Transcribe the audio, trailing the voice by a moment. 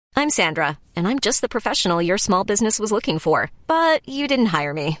I'm Sandra, and I'm just the professional your small business was looking for. But you didn't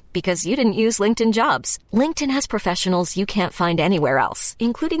hire me because you didn't use LinkedIn Jobs. LinkedIn has professionals you can't find anywhere else,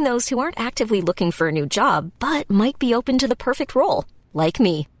 including those who aren't actively looking for a new job, but might be open to the perfect role, like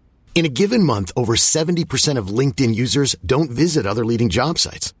me. In a given month, over 70% of LinkedIn users don't visit other leading job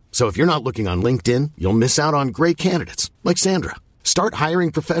sites. So if you're not looking on LinkedIn, you'll miss out on great candidates like Sandra. Start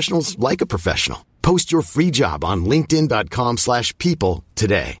hiring professionals like a professional. Post your free job on linkedin.com/people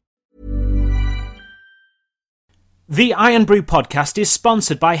today. The Iron Brew podcast is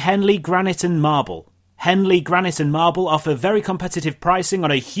sponsored by Henley Granite and Marble. Henley Granite and Marble offer very competitive pricing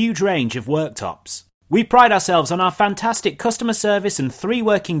on a huge range of worktops. We pride ourselves on our fantastic customer service and 3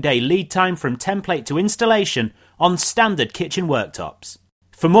 working day lead time from template to installation on standard kitchen worktops.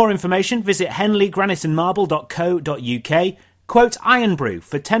 For more information, visit henleygraniteandmarble.co.uk. Quote Iron Brew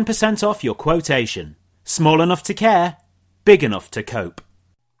for 10% off your quotation. Small enough to care, big enough to cope.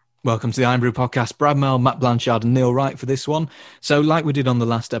 Welcome to the Iron Brew podcast. Brad Mel, Matt Blanchard and Neil Wright for this one. So like we did on the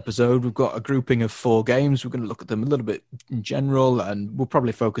last episode, we've got a grouping of 4 games. We're going to look at them a little bit in general, and we'll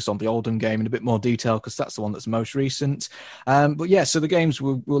probably focus on the Oldham game in a bit more detail because that's the one that's most recent. But yeah, so the games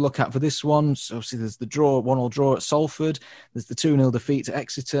we'll look at for this one. So obviously there's the 1-1 draw at Salford. There's the 2-0 defeat to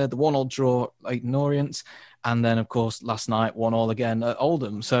Exeter, the 1-1 draw at Leyton Orient. And then, of course, last night, 1-1 again at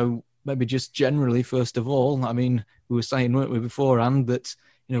Oldham. So maybe just generally, first of all, I mean, we were saying, weren't we, beforehand that,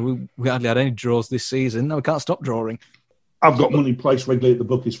 you know, we hardly had any draws this season. No, we can't stop drawing. I've got money placed regularly at the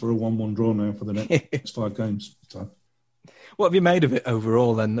bookies for a 1-1 draw now for the next 5 games. So. What have you made of it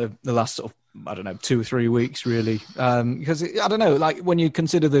overall then, the last sort of, 2 or 3 weeks, really? Because, I don't know, like when you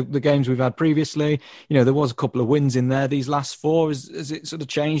consider the games we've had previously, you know, there was a couple of wins in there. These last 4, has it sort of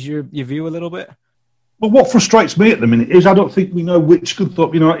changed your view a little bit? But what frustrates me at the minute is I don't think we know which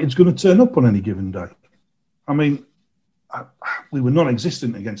Scunthorpe United is going to turn up on any given day. I mean, we were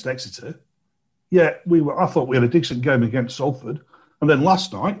non-existent against Exeter. Yeah, I thought we had a decent game against Salford. And then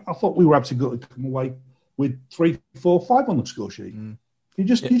last night, I thought we were absolutely going to come away with 3, 4, 5 on the score sheet. You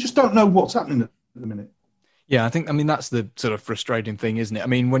just don't know what's happening at the minute. Yeah, I mean that's the sort of frustrating thing, isn't it? I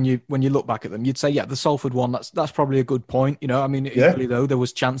mean, when you look back at them, you'd say, yeah, the Salford one, that's probably a good point. You know, I mean, equally though, there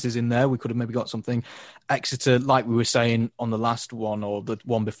was chances in there. We could have maybe got something. Exeter, like we were saying on the last one or the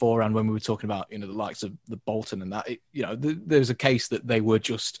one before, and when we were talking about, you know, the likes of the Bolton and that, there's a case that they were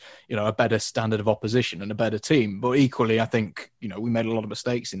just, you know, a better standard of opposition and a better team. But equally, I think, you know, we made a lot of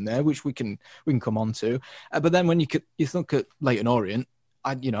mistakes in there, which we can come on to. But then when you think at Leyton Orient,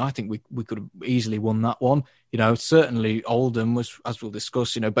 I think we could have easily won that one. You know, certainly Oldham was, as we'll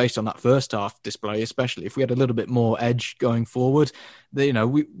discuss, you know, based on that first half display, especially if we had a little bit more edge going forward,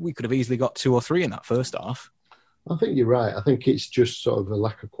 we could have easily got 2 or 3 in that first half. I think you're right. I think it's just sort of a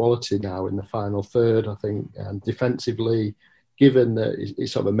lack of quality now in the final third. I think defensively, given that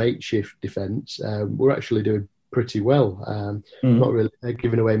it's sort of a makeshift defence, we're actually doing pretty well. Not really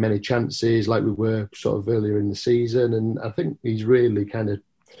giving away many chances like we were sort of earlier in the season. And I think he's really kind of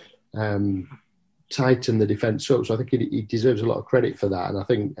tightened the defence up. So I think he deserves a lot of credit for that. And I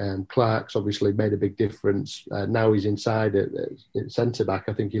think Clark's obviously made a big difference. Now he's inside at centre-back.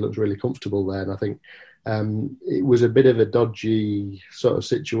 I think he looks really comfortable there. And I think it was a bit of a dodgy sort of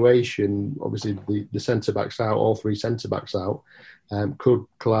situation. Obviously, the centre-backs out, all 3 centre-backs out. Could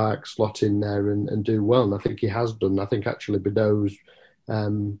Clark slot in there and do well? And I think he has done. I think actually Bedou's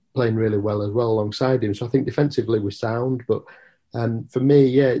playing really well as well alongside him. So I think defensively we're sound. But for me,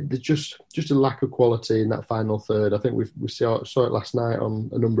 yeah, there's just a lack of quality in that final third. I think we saw it last night on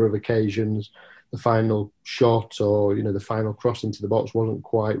a number of occasions. The final shot or, you know, the final cross into the box wasn't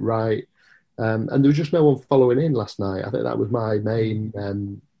quite right. And there was just no one following in last night. I think that was my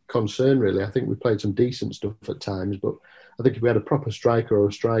main concern, really. I think we played some decent stuff at times, but I think if we had a proper striker or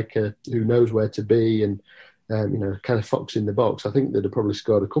a striker who knows where to be and, kind of fox in the box, I think they'd have probably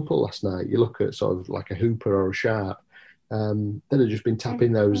scored a couple last night. You look at sort of like a Hooper or a Sharp, they'd have just been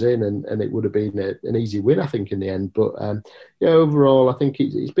tapping those in and it would have been an easy win, I think, in the end. But, overall, I think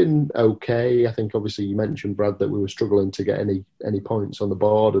it's been okay. I think, obviously, you mentioned, Brad, that we were struggling to get any points on the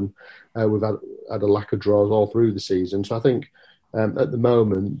board and we've had a lack of draws all through the season. So I think at the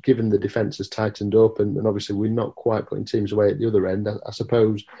moment, given the defence has tightened up and obviously we're not quite putting teams away at the other end, I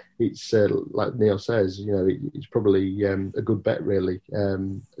suppose it's, like Neil says, you know, it's probably a good bet, really, a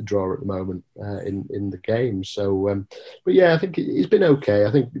draw at the moment in the game. So, but yeah, I think it's been okay.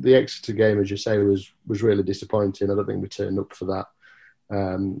 I think the Exeter game, as you say, was really disappointing. I don't think we turned up for that.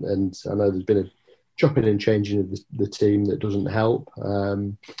 And I know there's been a chopping and changing of the team that doesn't help.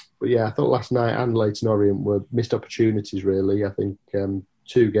 But yeah, I thought last night and Leyton Orient were missed opportunities, really. I think 2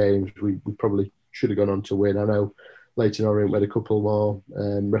 games we probably should have gone on to win. I know Leyton Orient, we had a couple more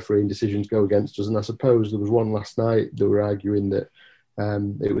refereeing decisions go against us, and I suppose there was one last night they were arguing that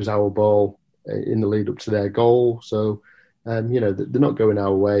it was our ball in the lead up to their goal. So, they're not going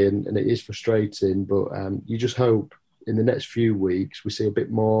our way, and it is frustrating. But you just hope in the next few weeks we see a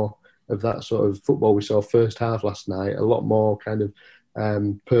bit more of that sort of football we saw first half last night. A lot more kind of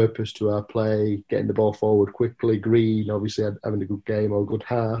purpose to our play, getting the ball forward quickly. Green obviously having a good game or a good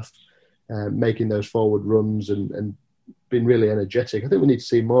half, making those forward runs and being really energetic. I think we need to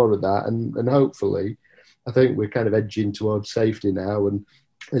see more of that, and hopefully, I think we're kind of edging towards safety now. And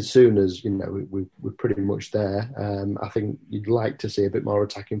as soon as we're pretty much there, I think you'd like to see a bit more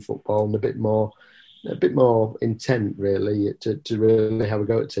attacking football and a bit more intent, really, to really have a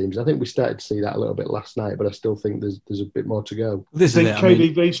go at teams. I think we started to see that a little bit last night, but I still think there's a bit more to go. This is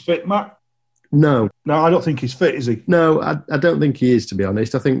KDB's fit, Matt? No, I don't think he's fit, is he? No, I don't think he is, to be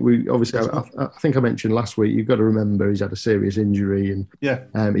honest. I think I think I mentioned last week, you've got to remember he's had a serious injury and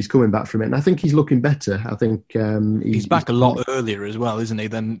he's coming back from it. And I think he's looking better. I think he's back a lot earlier as well, isn't he?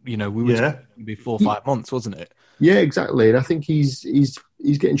 Than we were maybe 4 or 5 months, wasn't it? Yeah, exactly. And I think he's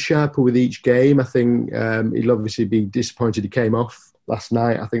getting sharper with each game. I think he'll obviously be disappointed he came off last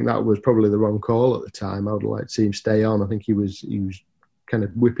night. I think that was probably the wrong call at the time. I would like to see him stay on. I think he was kind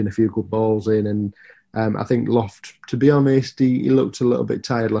of whipping a few good balls in, and I think Loft, to be honest, he looked a little bit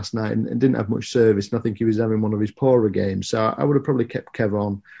tired last night and didn't have much service, and I think he was having one of his poorer games, so I would have probably kept Kev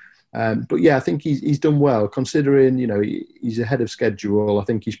on. But yeah, I think he's done well, considering he's ahead of schedule. I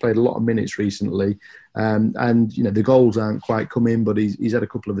think he's played a lot of minutes recently, and the goals aren't quite come in, but he's had a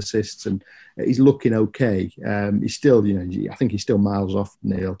couple of assists and he's looking okay. He's still, I think he's still miles off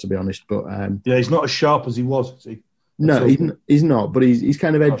Neil, to be honest. But he's not as sharp as he was, is he? No, he's not, but he's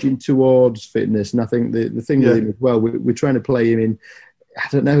kind of edging towards fitness. And I think the thing with him as well, we're trying to play him in, I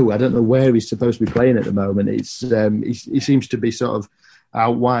don't know where he's supposed to be playing at the moment. It's he seems to be sort of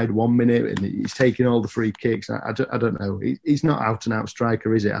out wide 1 minute and he's taking all the free kicks. I don't know. He's not out and out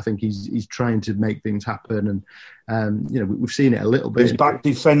striker, is it? I think he's trying to make things happen, and we've seen it a little bit. He's back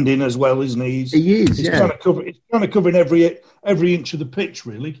defending as well, isn't he? He is. He's kind of covering every inch of the pitch,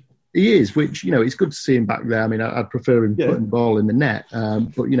 really. He is, which, it's good to see him back there. I mean, I'd prefer him putting the ball in the net.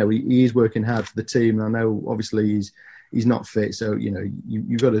 But, he is working hard for the team. And I know, obviously, he's not fit. So,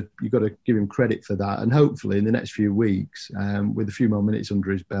 you've got to give him credit for that. And hopefully, in the next few weeks, with a few more minutes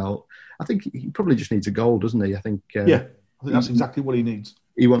under his belt, I think he probably just needs a goal, doesn't he? I think that's exactly what he needs.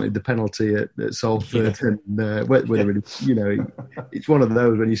 He wanted the penalty at Salford. And whether it's one of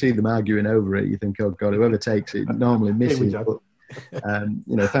those, when you see them arguing over it, you think, oh, God, whoever takes it normally misses.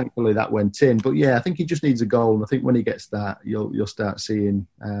 Thankfully that went in, but I think he just needs a goal, and I think when he gets that, you'll start seeing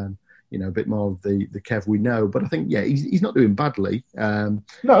a bit more of the Kev we know. But I think he's not doing badly. I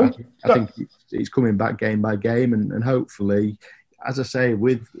think he's coming back game by game, and hopefully, as I say,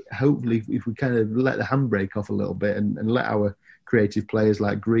 hopefully if we kind of let the handbrake off a little bit and let our creative players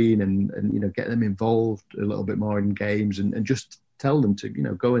like Green and get them involved a little bit more in games and just tell them to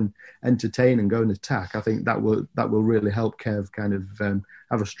go and entertain and go and attack. I think that will really help Kev kind of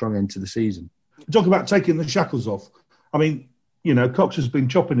have a strong end to the season. Talk about taking the shackles off. I mean, Cox has been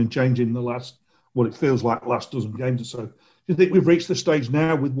chopping and changing the last dozen games or so. Do you think we've reached the stage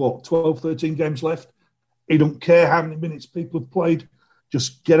now with 12, 13 games left? He don't care how many minutes people have played.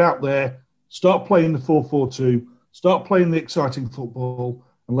 Just get out there, start playing the 4-4-2, start playing the exciting football,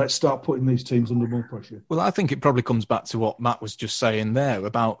 and let's start putting these teams under more pressure. Well, I think it probably comes back to what Matt was just saying there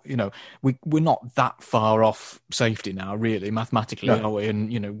about, we're not that far off safety now, really, mathematically, are we?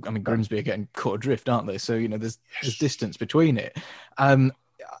 And, Grimsby are getting cut adrift, aren't they? So, there's distance between it. I'm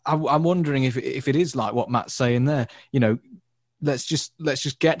wondering if it is like what Matt's saying there, let's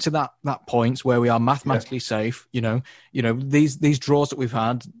just get to that point where we are mathematically safe. These draws that we've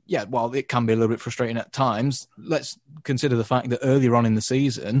had, while it can be a little bit frustrating at times, let's consider the fact that earlier on in the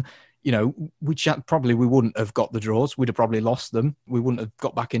season, we wouldn't have got the draws. We'd have probably lost them. We wouldn't have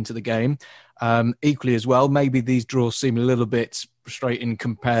got back into the game. Equally as well, maybe these draws seem a little bit frustrating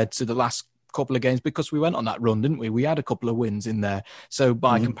compared to the last couple of games because we went on that run, didn't we? We had a couple of wins in there. So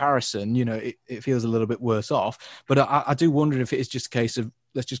by comparison, it feels a little bit worse off. But I do wonder if it is just a case of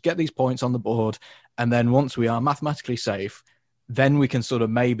let's just get these points on the board. And then once we are mathematically safe, then we can sort of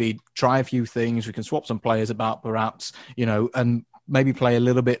maybe try a few things. We can swap some players about perhaps, and maybe play a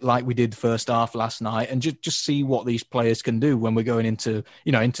little bit like we did first half last night and just see what these players can do when we're going into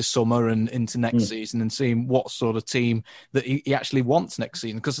summer and into next season and seeing what sort of team that he actually wants next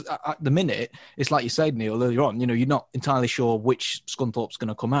season. Because at the minute, it's like you said, Neil, earlier on, you're not entirely sure which Scunthorpe's going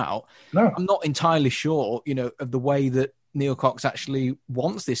to come out. No. I'm not entirely sure, of the way that Neil Cox actually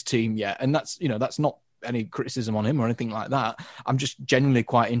wants this team yet. And that's not any criticism on him or anything like that. I'm just genuinely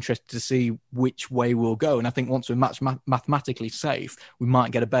quite interested to see which way we'll go. And I think once we're mathematically safe, we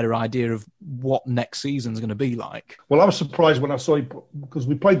might get a better idea of what next season's going to be like. Well, I was surprised when I saw him, because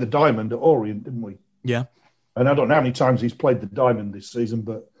we played the Diamond at Orient, didn't we? Yeah. And I don't know how many times he's played the Diamond this season,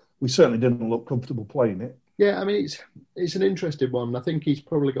 but we certainly didn't look comfortable playing it. Yeah, I mean, it's an interesting one. I think he's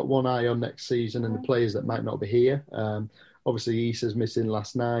probably got one eye on next season and the players that might not be here. Obviously, Issa's missing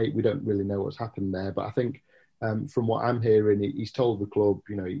last night. We don't really know what's happened there. But I think from what I'm hearing, he's told the club,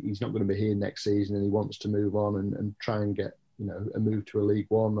 he's not going to be here next season and he wants to move on and try and get, a move to a League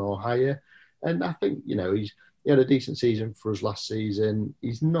One or higher. And I think, he had a decent season for us last season.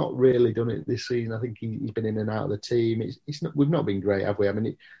 He's not really done it this season. I think he's been in and out of the team. We've not been great, have we? I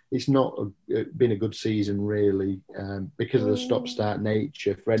mean, it's not been a good season, really, because of the stop-start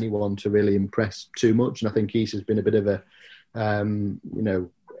nature for anyone to really impress too much. And I think Issa's been a bit of a,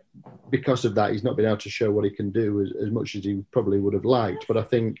 because of that, he's not been able to show what he can do as much as he probably would have liked. But I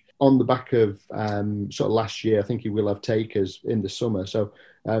think on the back of sort of last year, I think he will have takers in the summer. So,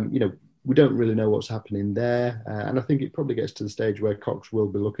 we don't really know what's happening there. And I think it probably gets to the stage where Cox will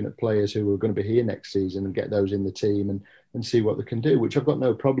be looking at players who are going to be here next season and get those in the team and see what they can do, which I've got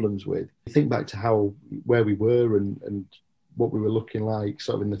no problems with. Think back to where we were and what we were looking like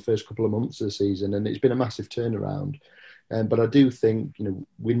sort of in the first couple of months of the season. And it's been a massive turnaround. But I do think,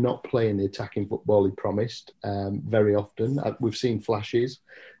 we're not playing the attacking football he promised very often. We've seen flashes,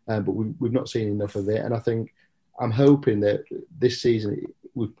 but we've not seen enough of it. And I think I'm hoping that this season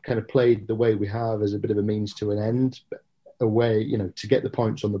we've kind of played the way we have as a bit of a means to an end, a way, to get the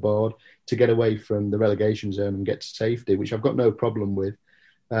points on the board, to get away from the relegation zone and get to safety, which I've got no problem with,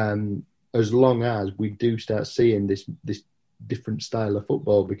 as long as we do start seeing this different style of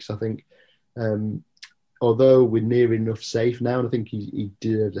football. Because I think, although we're near enough safe now, and I think he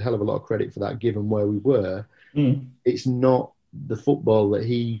deserves a hell of a lot of credit for that, given where we were, it's not the football that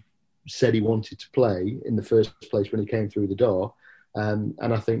he said he wanted to play in the first place when he came through the door. And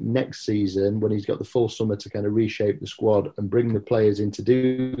I think next season, when he's got the full summer to kind of reshape the squad and bring the players in to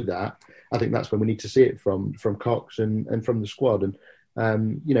do that, I think that's when we need to see it from Cox and from the squad. And,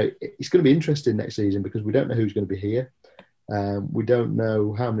 it's going to be interesting next season because we don't know who's going to be here. We don't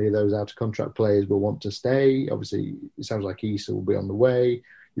know how many of those out-of-contract players will want to stay. Obviously, it sounds like Issa will be on the way.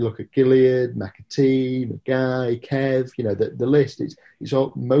 You look at Gilead, McAtee, McGuy, Kev, the list. It's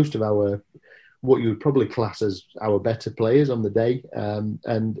all, most of our, what you would probably class as our better players on the day.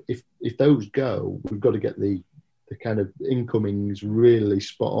 And if those go, we've got to get the kind of incomings really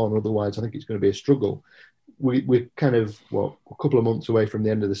spot on. Otherwise, I think it's going to be a struggle. We're kind of, a couple of months away from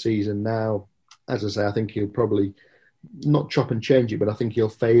the end of the season now. As I say, I think he'll probably not chop and change it, but I think he'll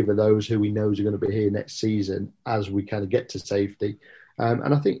favour those who he knows are going to be here next season as we kind of get to safety.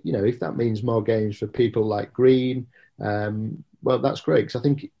 And I think, if that means more games for people like Green, well, that's great, because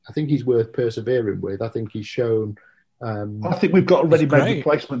I think he's worth persevering with. I think he's shown. I think we've got a ready-made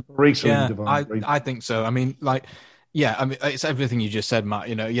replacement for Issa. Yeah, I think so. I mean, it's everything you just said, Matt.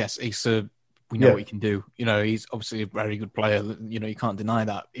 Yes, Issa, we know what he can do. He's obviously a very good player. You can't deny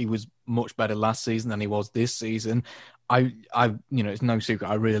that. He was much better last season than he was this season. It's no secret.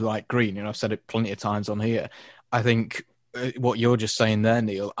 I really like Green. I've said it plenty of times on here. I think what you're just saying there,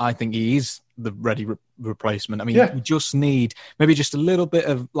 Neil, I think he is the ready replacement. I mean, we just need maybe just a little bit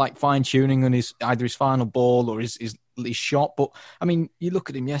of fine tuning on either his final ball or his shot. But I mean, you look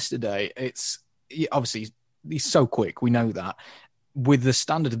at him yesterday. Obviously he's so quick. We know that. With the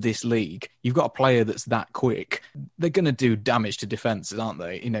standard of this league, you've got a player that's that quick. They're going to do damage to defences, aren't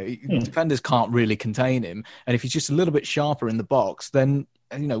they? Defenders can't really contain him. And if he's just a little bit sharper in the box, then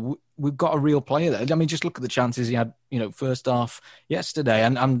we've got a real player there. I mean, just look at the chances he had, first half yesterday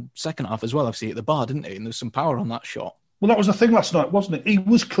and second half as well. Obviously at the bar, didn't he? And there's some power on that shot. Well, that was the thing last night, wasn't it? He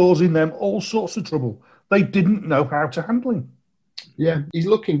was causing them all sorts of trouble. They didn't know how to handle him. Yeah, he's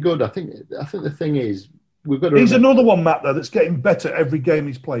looking good. I think the thing is, we've got to he's another one, Matt, though, that's getting better every game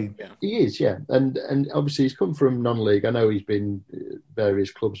he's playing. Yeah. He is, yeah. And obviously he's come from non-league. I know he's been various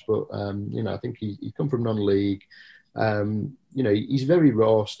clubs, but, I think he's come from non-league. He's very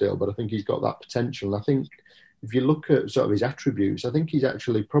raw still, but I think he's got that potential. And I think if you look at sort of his attributes, I think he's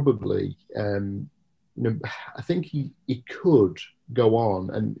actually probably, I think he could go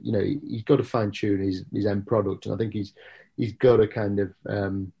on and, he's got to fine tune his end product. And I think he's got to kind of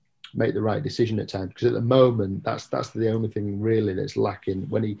make the right decision at times, because at the moment that's the only thing really that's lacking.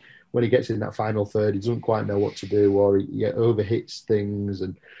 When he gets in that final third, he doesn't quite know what to do, or he overhits things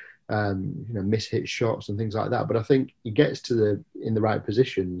and miss-hit shots and things like that. But I think he gets in the right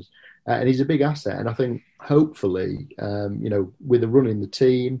positions, and he's a big asset. And I think hopefully, with the run in the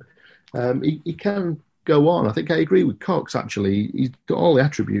team, he can go on. I think I agree with Cox, actually. He's got all the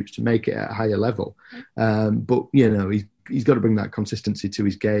attributes to make it at a higher level. But, he's got to bring that consistency to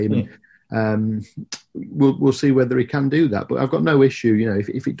his game. We'll see whether he can do that. But I've got no issue,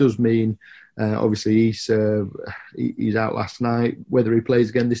 if it does mean, obviously, he's out last night. Whether he plays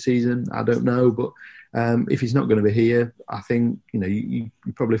again this season, I don't know. But if he's not going to be here, I think you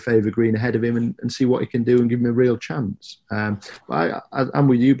probably favour Green ahead of him and see what he can do and give him a real chance. But I'm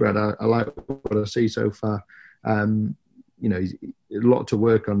with you, Brad. I like what I see so far. He's a lot to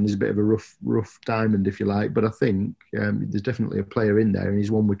work on. He's a bit of a rough diamond, if you like. But I think there's definitely a player in there, and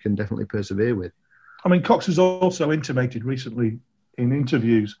he's one we can definitely persevere with. I mean, Cox has also intimated recently in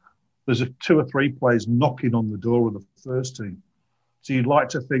interviews there's 2 or 3 players knocking on the door of the first team. So you'd like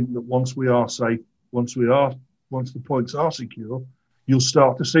to think that once we are safe, once the points are secure, you'll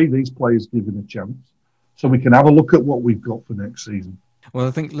start to see these players given a chance, so we can have a look at what we've got for next season. Well,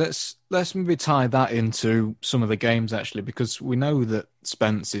 I think let's maybe tie that into some of the games, actually, because we know that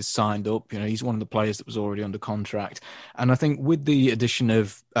Spence is signed up. He's one of the players that was already under contract. And I think with the addition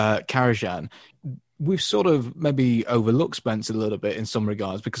of Karajan, we've sort of maybe overlooked Spence a little bit in some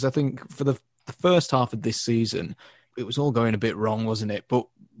regards, because I think for the first half of this season, it was all going a bit wrong, wasn't it? But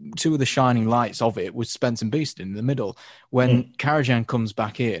 2 of the shining lights of it was Spence and Beeston in the middle. When Karajan comes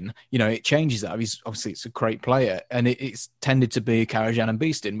back in, it changes that. It's a great player, and it's tended to be Karajan and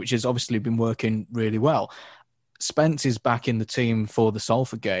Beeston, which has obviously been working really well. Spence is back in the team for the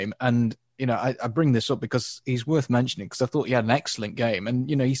Salford game, and I bring this up because he's worth mentioning, because I thought he had an excellent game, and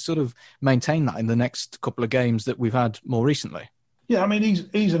he's sort of maintained that in the next couple of games that we've had more recently. Yeah, I mean,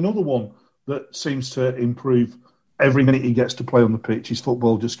 he's another one that seems to improve. Every minute he gets to play on the pitch, his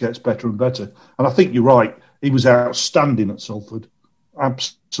football just gets better and better. And I think you're right. He was outstanding at Salford.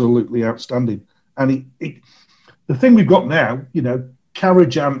 Absolutely outstanding. And the thing we've got now,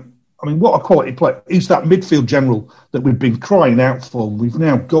 Karajan, I mean, what a quality player. He's that midfield general that we've been crying out for. We've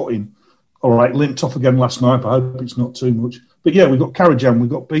now got him. All right, limped off again last night, but I hope it's not too much. But yeah, we've got Karajan,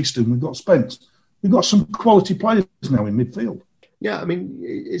 we've got Beeston, we've got Spence. We've got some quality players now in midfield. Yeah, I mean,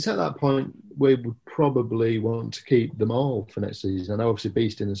 it's at that point where we would probably want to keep them all for next season. I know obviously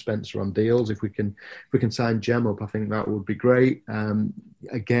Beeston and Spence are on deals. If we can sign Jem up, I think that would be great.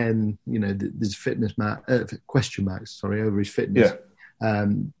 Again, there's question marks over his fitness. Yeah.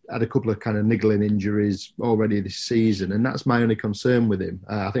 Had a couple of kind of niggling injuries already this season, and that's my only concern with him.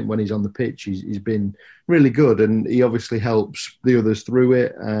 I think when he's on the pitch, he's been really good, and he obviously helps the others through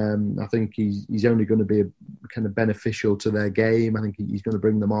it. I think he's only going to be kind of beneficial to their game. I think he's going to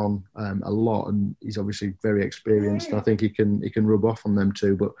bring them on a lot, and he's obviously very experienced. And I think he can rub off on them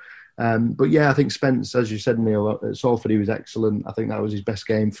too. But yeah, I think Spence, as you said, Neil, at Salford, he was excellent. I think that was his best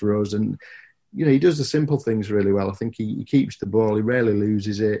game for us, and he does the simple things really well. I think he keeps the ball. He rarely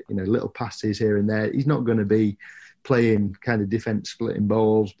loses it. Little passes here and there. He's not going to be playing kind of defence splitting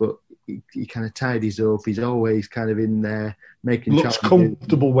balls, but he kind of tidies up. He's always kind of in there making. Looks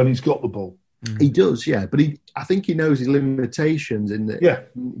comfortable when he's got the ball. He does, yeah. But I think he knows his limitations in the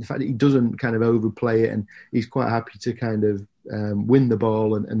fact that he doesn't kind of overplay it, and he's quite happy to kind of win the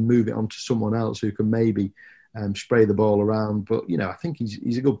ball and move it on to someone else who can maybe spray the ball around. But I think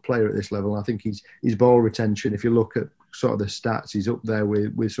he's a good player at this level. I think his ball retention, if you look at sort of the stats, he's up there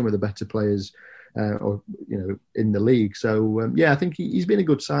with some of the better players in the league. So I think he's been a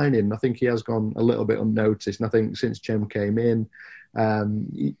good signing. I think he has gone a little bit unnoticed, and I think since Jem came in,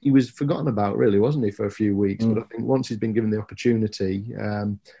 he was forgotten about, really, wasn't he, for a few weeks. But I think once he's been given the opportunity,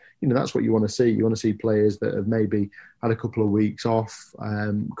 that's what you want to see. You want to see players that have maybe had a couple of weeks off,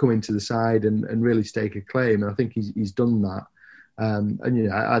 come into the side and really stake a claim. And I think he's done that.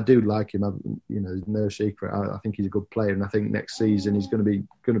 I do like him. There's no secret. I think he's a good player, and I think next season he's going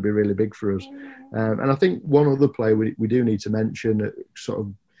to be really big for us. And I think one other player we do need to mention, sort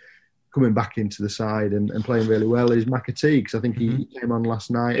of coming back into the side and playing really well, is McAtee, because I think he came on last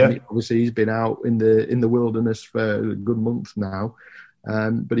night. Yeah. And obviously he's been out in the wilderness for a good month now.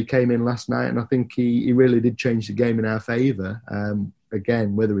 But he came in last night, and I think he really did change the game in our favour.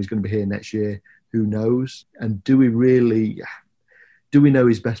 Again, whether he's going to be here next year, who knows? And do we know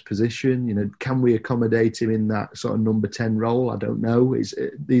his best position? Can we accommodate him in that sort of number 10 role? I don't know.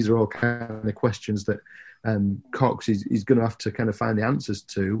 These are all kind of questions that Cox is going to have to kind of find the answers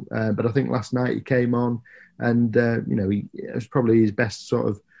to. But I think last night he came on, and it was probably his best sort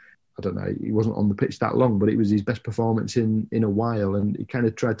of. I don't know, he wasn't on the pitch that long, but it was his best performance in a while, and he kind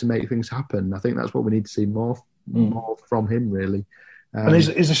of tried to make things happen. I think that's what we need to see more from him, really. And is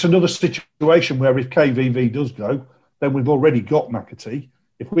this another situation where if KVV does go, then we've already got McAtee?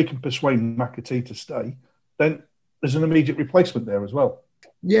 If we can persuade McAtee to stay, then there's an immediate replacement there as well.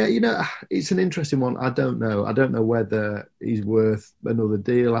 Yeah, it's an interesting one. I don't know. I don't know whether he's worth another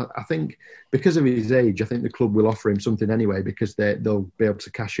deal. I think because of his age, I think the club will offer him something anyway because they'll be able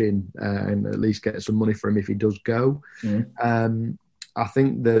to cash in and at least get some money for him if he does go. I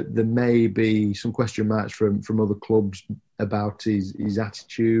think that there may be some question marks from other clubs about his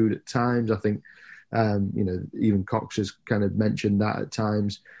attitude at times. I think, even Cox has kind of mentioned that at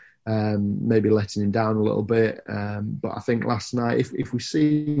times. Maybe letting him down a little bit. But I think last night, if we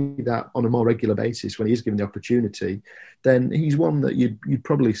see that on a more regular basis when he is given the opportunity, then he's one that you'd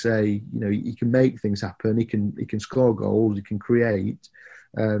probably say, he can make things happen. He can score goals. He can create.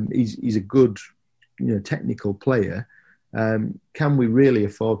 He's a good, technical player. Can we really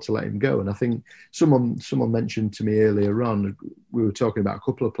afford to let him go? And I think someone mentioned to me earlier on, we were talking about a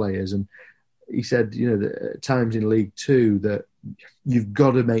couple of players, and he said, that at times in League Two that you've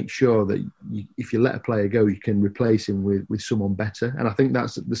got to make sure that if you let a player go, you can replace him with someone better. And I think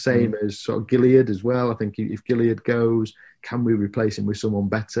that's the same as sort of Gilliard as well. I think if Gilliard goes, can we replace him with someone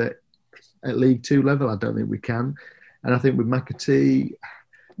better at League Two level? I don't think we can. And I think with McAtee,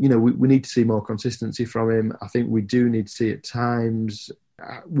 we need to see more consistency from him. I think we do need to see at times.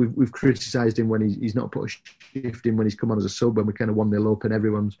 We've criticised him when he's not put a shift in when he's come on as a sub, when we kind of 1-0 up and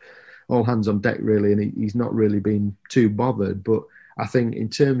everyone's all hands on deck really, and he's not really been too bothered. But I think in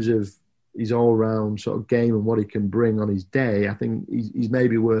terms of his all-round sort of game and what he can bring on his day, I think he's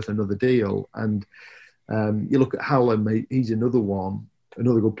maybe worth another deal. And you look at Hallam, he's another one,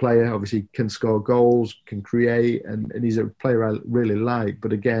 another good player, obviously can score goals, can create, and he's a player I really like.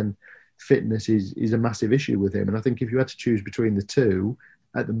 But again, fitness is a massive issue with him. And I think if you had to choose between the two,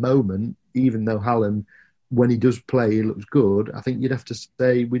 at the moment, even though Hallam, when he does play, he looks good, I think you'd have to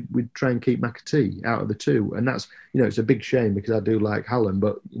say we'd try and keep McAtee out of the two. And that's, it's a big shame because I do like Hallam,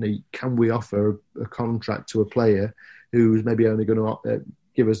 but, can we offer a contract to a player who's maybe only going to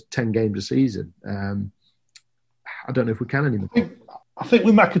give us 10 games a season? I don't know if we can anymore. I think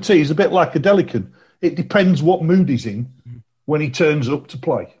with McAtee, he's a bit like a Delican. It depends what mood he's in when he turns up to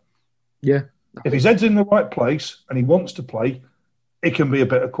play. Yeah. If his head's in the right place and he wants to play, it can be a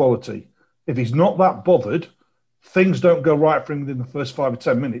bit of quality. If he's not that bothered, things don't go right for him within the first 5 or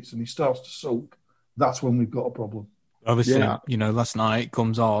 10 minutes and he starts to sulk, that's when we've got a problem. Obviously, last night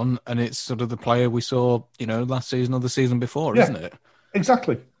comes on and it's sort of the player we saw, last season or the season before, isn't it?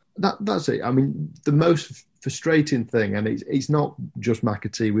 Exactly. That's it. I mean, the most frustrating thing, and it's not just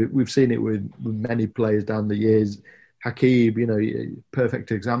McAtee, we've seen it with many players down the years. Hakeeb,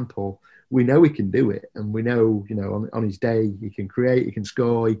 perfect example. We know he can do it, and we know, on his day he can create, he can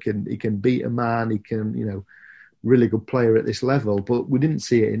score, he can beat a man, he can, really good player at this level. But we didn't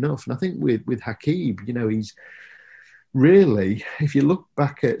see it enough, and I think with Hakeeb, he's really, if you look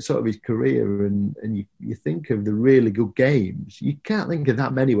back at sort of his career and you think of the really good games, you can't think of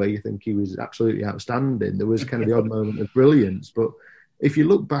that many where you think he was absolutely outstanding. There was kind of the odd moment of brilliance, but if you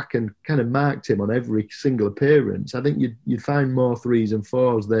look back and kind of marked him on every single appearance, I think you'd find more 3s and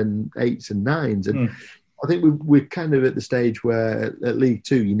 4s than 8s and 9s. And I think we're kind of at the stage where at League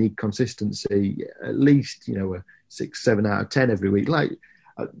Two you need consistency, at least, a 6, 7 out of 10 every week. Like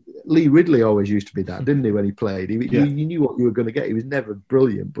Lee Ridley always used to be that, didn't he, when he played? You knew what you were going to get. He was never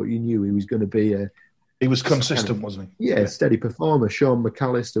brilliant, but you knew he was going to be he was consistent, wasn't he? Yeah, steady performer. Sean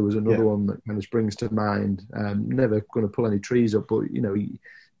McAllister was another one that kind of springs to mind. Never going to pull any trees up, but he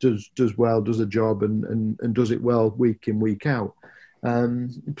does well, does a job, and does it well week in, week out.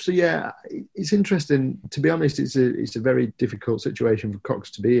 So yeah, it's interesting. To be honest, it's a very difficult situation for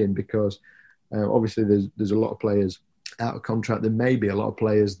Cox to be in because obviously there's a lot of players out of contract. There may be a lot of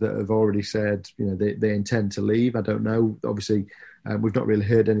players that have already said they intend to leave. I don't know. Obviously, we've not really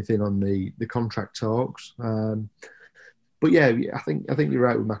heard anything on the contract talks. But yeah, I think you're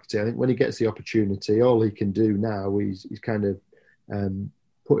right with McAtee. I think when he gets the opportunity, all he can do now is kind of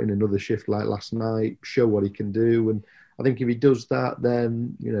put in another shift like last night, show what he can do. And I think if he does that,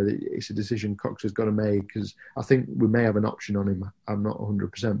 then it's a decision Cox has got to make, because I think we may have an option on him. I'm not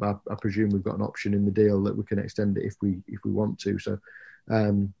 100%, but I presume we've got an option in the deal that we can extend it if we want to. So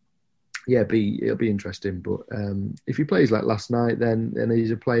it'll be interesting. But if he plays like last night, then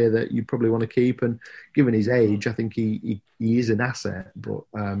he's a player that you probably want to keep. And given his age, I think he is an asset. But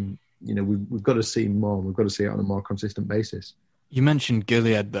we've got to see more. We've got to see it on a more consistent basis. You mentioned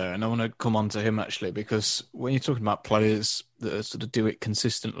Gilliard there, and I want to come on to him actually, because when you're talking about players that sort of do it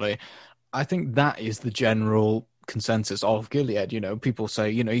consistently, I think that is the general consensus of Gilliard. People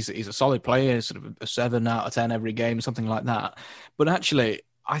say, he's a solid player, sort of a 7 out of 10 every game, something like that. But actually,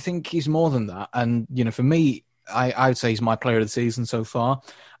 I think he's more than that. And, for me, I would say he's my player of the season so far.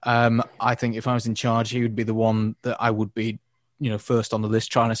 I think if I was in charge, he would be the one that I would be first on the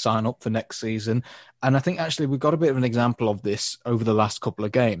list trying to sign up for next season. And I think actually we've got a bit of an example of this over the last couple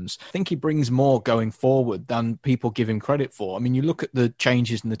of games. I think he brings more going forward than people give him credit for. I mean, you look at the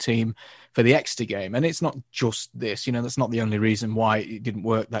changes in the team for the Exeter game, and it's not just this, that's not the only reason why it didn't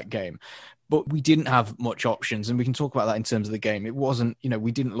work that game. But we didn't have much options, and we can talk about that in terms of the game. It wasn't,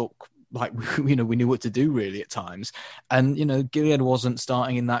 we didn't look like we knew what to do really at times. And, Gilead wasn't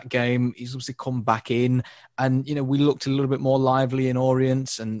starting in that game. He's obviously come back in, and, we looked a little bit more lively in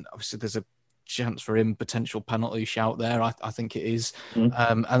Orient, and obviously there's a chance for him, potential penalty shout there. I think it is.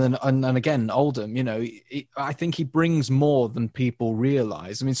 And then again, Oldham, I think he brings more than people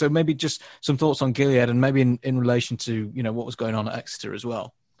realise. I mean, so maybe just some thoughts on Gilead, and maybe in relation to, what was going on at Exeter as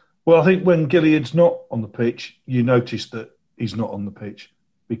well. Well, I think when Gilead's not on the pitch, you notice that he's not on the pitch,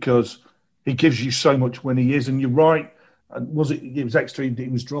 because he gives you so much when he is. And you're right. It was Exeter, he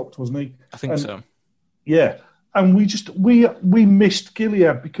was dropped, wasn't he? I think so. Yeah. And we missed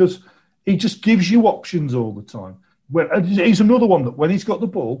Gilead because he just gives you options all the time. He's another one that when he's got the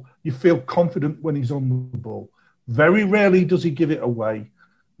ball, you feel confident when he's on the ball. Very rarely does he give it away.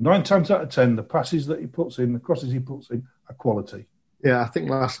 9 times out of 10, the passes that he puts in, the crosses he puts in, are quality. Yeah, I think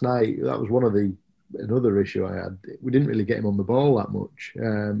last night that was another issue I had. We didn't really get him on the ball that much,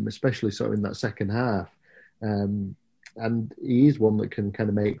 especially sort of in that second half. And he is one that can kind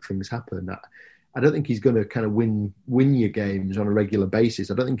of make things happen. I don't think he's going to kind of win your games on a regular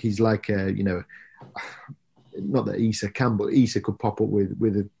basis. I don't think he's like not that Issa can, but Issa could pop up with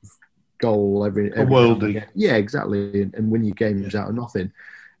a goal every worldie. Yeah, exactly, and win your games out of nothing.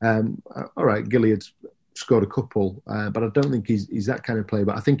 All right, Gilead's scored a couple, but I don't think he's that kind of player.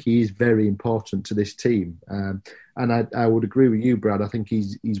 But I think he is very important to this team, and I would agree with you, Brad. I think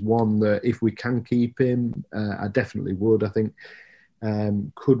he's one that if we can keep him, I definitely would. I think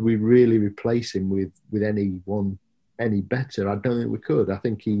could we really replace him with anyone any better? I don't think we could. I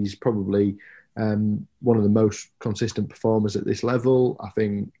think he's probably one of the most consistent performers at this level. I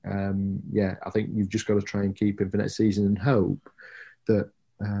think I think you've just got to try and keep him for next season and hope that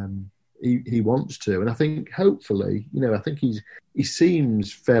he wants to. And I think hopefully, I think he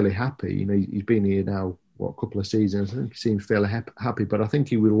seems fairly happy. He's been here now, a couple of seasons. I think he seems fairly happy, but I think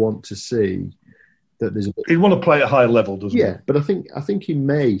he will want to see that there's a bit... He'd want to play at a higher level, doesn't he? Yeah, but I think he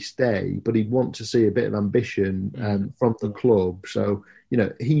may stay, but he'd want to see a bit of ambition from the club. So,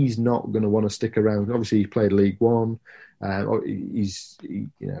 he's not going to want to stick around. Obviously, he played League One. He's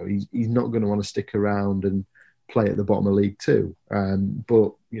not going to want to stick around and play at the bottom of League Two.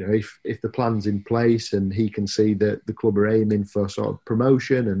 But if the plan's in place and he can see that the club are aiming for sort of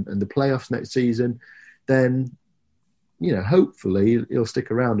promotion and the playoffs next season, then hopefully he'll stick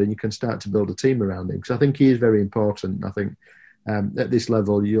around and you can start to build a team around him, because I think he is very important. I think at this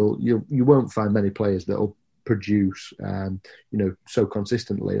level you won't find many players that will produce so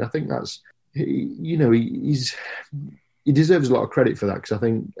consistently. And I think that's he deserves a lot of credit for that, because I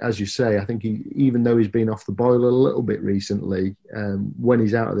think, as you say, I think even though he's been off the boil a little bit recently, when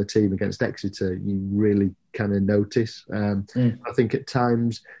he's out of the team against Exeter, you really kind of notice. I think at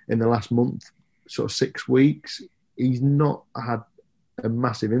times in the last month, sort of 6 weeks, he's not had a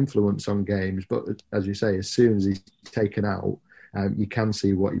massive influence on games. But as you say, as soon as he's taken out, you can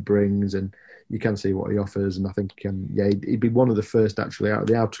see what he brings and you can see what he offers. And I think, he'd be one of the first, actually, out of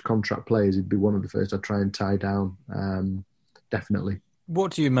the out-of-contract players, he'd be one of the first I'd try and tie down, definitely.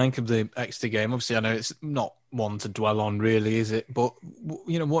 What do you make of the Exeter game? Obviously, I know it's not one to dwell on, really, is it? But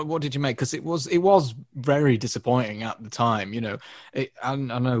what did you make? Because it was very disappointing at the time. I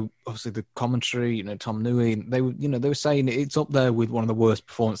know obviously the commentary. Tom Newey, they were saying it's up there with one of the worst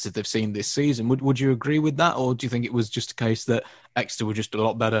performances they've seen this season. Would you agree with that, or do you think it was just a case that Exeter were just a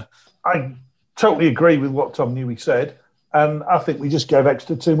lot better? I totally agree with what Tom Newey said, and I think we just gave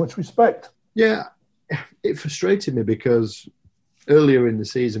Exeter too much respect. Yeah, it frustrated me because earlier in the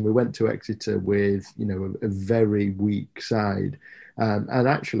season, we went to Exeter with, a very weak side. And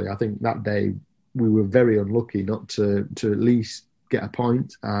actually, I think that day we were very unlucky not to at least get a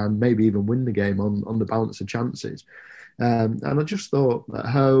point and maybe even win the game on the balance of chances. And I just thought at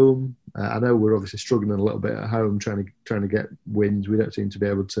home, I know we're obviously struggling a little bit at home trying to get wins. We don't seem to be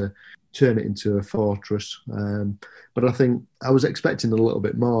able to turn it into a fortress. But I think I was expecting a little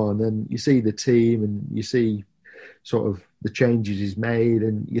bit more. And then you see the team and you see sort of the changes he's made,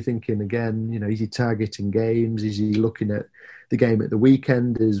 and you're thinking again, is he targeting games? Is he looking at the game at the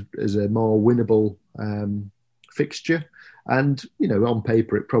weekend as a more winnable fixture? And, on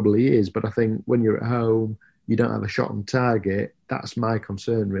paper it probably is, but I think when you're at home, you don't have a shot on target. That's my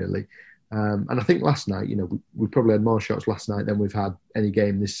concern, really. And I think last night, we probably had more shots last night than we've had any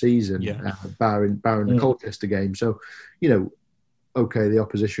game this season, barring the Colchester game. So, okay, the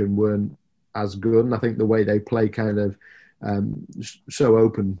opposition weren't as good, and I think the way they play kind of so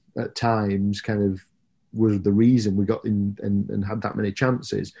open at times kind of was the reason we got in and had that many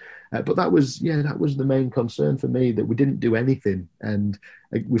chances. But that was the main concern for me, that we didn't do anything. And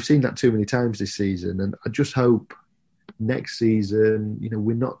we've seen that too many times this season. And I just hope next season,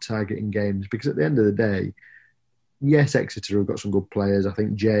 we're not targeting games, because at the end of the day, yes, Exeter have got some good players. I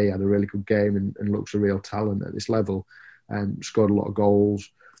think Jay had a really good game and looks a real talent at this level. Scored a lot of goals,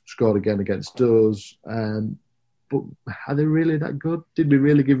 scored again against us. But are they really that good? Did we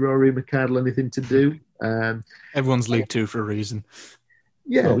really give Rory McArdle anything to do? Everyone's League Two for a reason.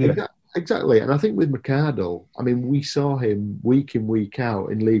 Yeah, exactly. And I think with McArdle, we saw him week in, week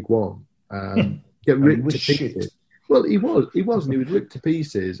out in League One get ripped to pieces. Shit. Well, he was, and he was ripped to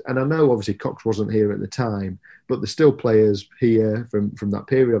pieces. And I know, obviously, Cox wasn't here at the time, but there's still players here from that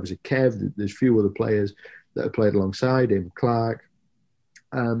period. Obviously, Kev, there's a few other players that have played alongside him, Clark.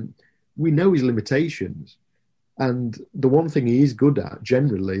 We know his limitations. And the one thing he is good at,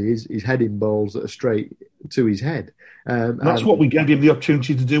 generally, is heading balls that are straight to his head. That's what we gave him the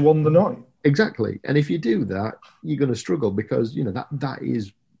opportunity to do on the night. Exactly. And if you do that, you're going to struggle, because, that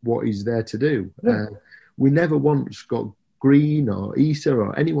is what he's there to do. Yeah. We never once got Green or Issa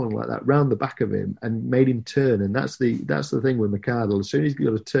or anyone like that round the back of him and made him turn. And that's the thing with McArdle. As soon as he's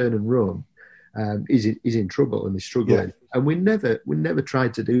got to turn and run, he's in trouble and he's struggling. Yeah. And we never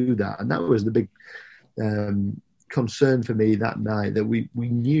tried to do that. And that was the big concern for me that night, that we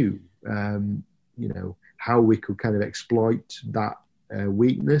knew, how we could kind of exploit that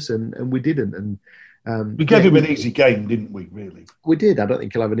weakness, and we didn't. And we gave him an easy game, didn't we, really? We did. I don't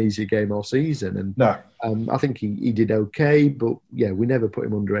think he'll have an easy game all season. And no. I think he did okay, but yeah, we never put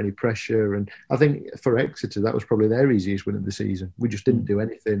him under any pressure. And I think for Exeter, that was probably their easiest win of the season. We just didn't do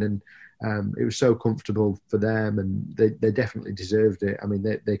anything, and it was so comfortable for them, and they definitely deserved it.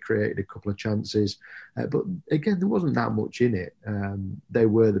 They created a couple of chances, but again, there wasn't that much in it. They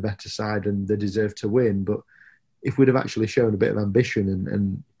were the better side, and they deserved to win. But if we'd have actually shown a bit of ambition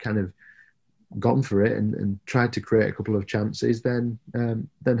and kind of gone for it and tried to create a couple of chances, then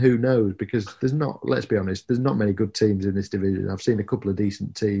who knows? Because let's be honest, there's not many good teams in this division. I've seen a couple of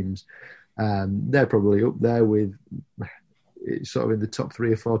decent teams. They're probably up there with sort of in the top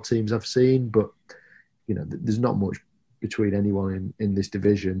 3 or 4 teams I've seen, but there's not much between anyone in this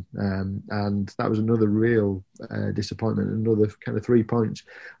division, and that was another real disappointment. Another kind of 3 points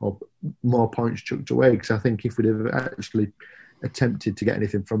or more points chucked away, because I think if we'd have actually attempted to get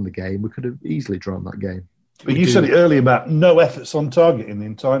anything from the game, we could have easily drawn that game. But you said it earlier about no efforts on target in the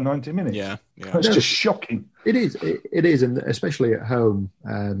entire 90 minutes. Yeah. That's just shocking. It is, and especially at home,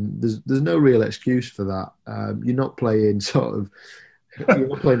 there's no real excuse for that. You're not playing you're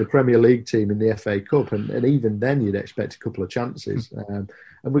not playing a Premier League team in the FA Cup, and even then you'd expect a couple of chances. And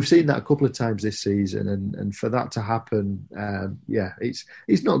we've seen that a couple of times this season, and for that to happen,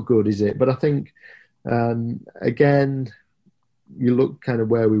 it's not good, is it? But I think again, you look kind of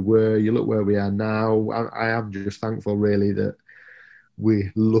where we were, you look where we are now. I am just thankful, really, that we're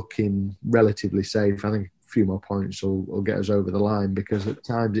looking relatively safe. I think a few more points will get us over the line, because at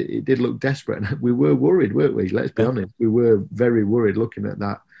times it did look desperate. And we were worried, weren't we? Let's be honest. We were very worried looking at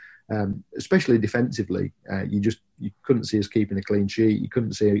that, especially defensively. You couldn't see us keeping a clean sheet. You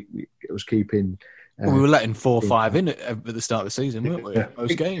couldn't see it was keeping... we were letting 4 or 5 in at the start of the season, weren't we?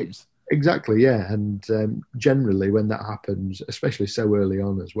 Most games. Exactly, yeah. And generally when that happens, especially so early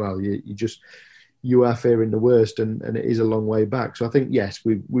on as well, you are fearing the worst, and it is a long way back. So I think, yes,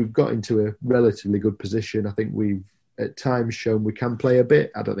 we've got into a relatively good position. I think we've at times shown we can play a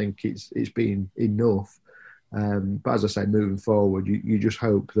bit. I don't think it's been enough. But as I say, moving forward, you just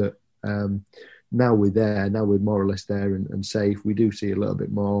hope that now we're there, now we're more or less there and safe, we do see a little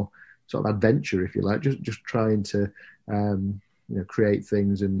bit more sort of adventure, if you like, just trying to create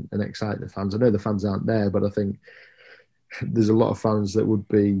things and excite the fans. I know the fans aren't there, but I think there's a lot of fans that would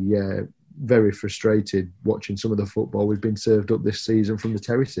be very frustrated watching some of the football we've been served up this season from the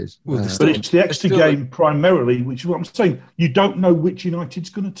terraces. But it's the extra game primarily, which is what I'm saying. You don't know which United's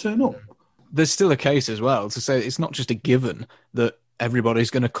going to turn up. There's still a case as well to say it's not just a given that everybody's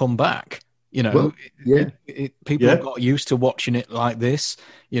going to come back. People have got used to watching it like this.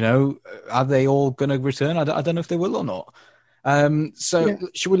 Are they all going to return? I don't know if they will or not.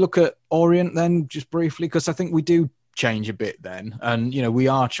 Should we look at Orient then, just briefly? Because I think we do change a bit then. And, we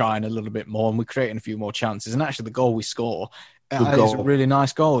are trying a little bit more, and we're creating a few more chances. And actually the goal we score is a really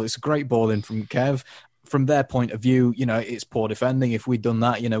nice goal. It's a great ball in from Kev. From their point of view, it's poor defending. If we'd done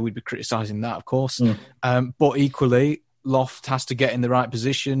that, we'd be criticising that, of course. But equally, Loft has to get in the right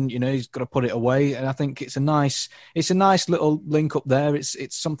position. He's got to put it away, and I think it's a nice little link up there.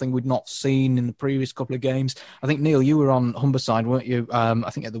 It's something we'd not seen in the previous couple of games. I think, Neil, you were on Humberside, weren't you? I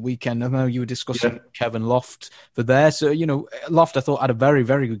think at the weekend. I know you were discussing Kevin Loft for there. So Loft, I thought, had a very,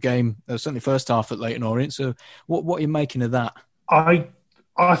 very good game. Certainly first half at Leyton Orient. So what are you making of that? I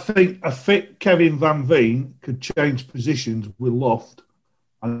think a fit Kevin Van Veen could change positions with Loft,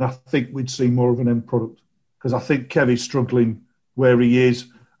 and I think we'd see more of an end product. Because I think Kevin's struggling where he is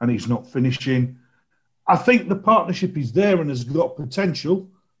and he's not finishing. I think the partnership is there and has got potential.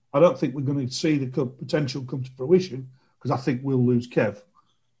 I don't think we're going to see the potential come to fruition because I think we'll lose Kev.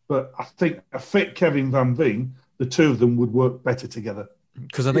 But I think a fit Kevin Van Veen, the two of them would work better together.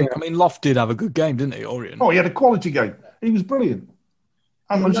 Because I mean, Loft did have a good game, didn't he, Orient? Oh, he had a quality game. He was brilliant.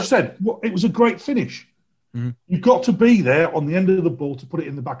 And as I said, it was a great finish. Mm-hmm. You've got to be there on the end of the ball to put it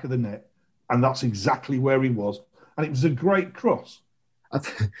in the back of the net. And that's exactly where he was. And it was a great cross. I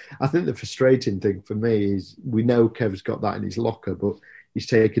think the frustrating thing for me is we know Kev's got that in his locker, but he's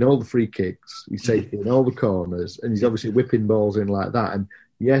taking all the free kicks, he's taking all the corners, and he's obviously whipping balls in like that. And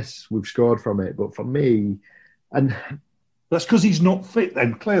yes, we've scored from it, but for me... and that's because he's not fit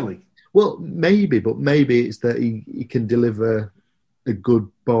then, clearly. Well, maybe it's that he can deliver a good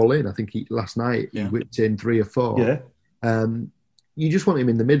ball in. I think last night he whipped in 3 or 4. Yeah. You just want him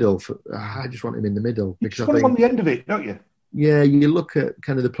in the middle. I just want him in the middle. You just want him on the end of it, don't you? Yeah, you look at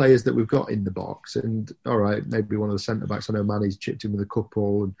kind of the players that we've got in the box, and all right, maybe one of the centre backs. I know Manny's chipped in with a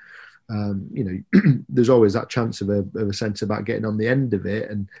couple, and there's always that chance of a centre back getting on the end of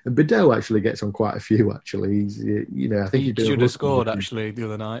it. And Bedell actually gets on quite a few. Actually, I think he should have scored actually the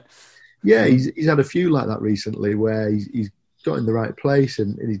other night. Yeah, he's had a few like that recently where he's got in the right place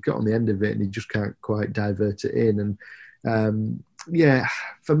and he's got on the end of it, and he just can't quite divert it in. And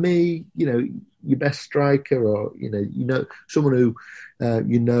for me, your best striker, or someone who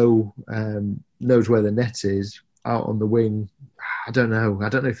knows where the net is out on the wing. I don't know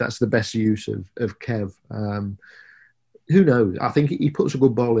if that's the best use of Kev. Who knows? I think he puts a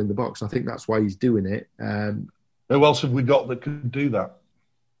good ball in the box. I think that's why he's doing it. Who else have we got that can do that?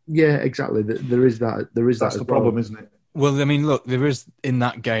 Yeah, exactly. There is that. That's the problem, isn't it? Well, I mean, look, there is in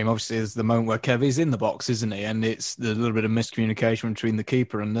that game, obviously, there's the moment where Kev is in the box, isn't he? And there's a little bit of miscommunication between the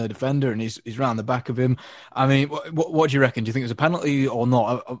keeper and the defender, and he's round the back of him. I mean, what do you reckon? Do you think it was a penalty or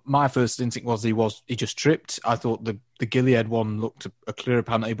not? My first instinct was he just tripped. I thought the Gilead one looked a clearer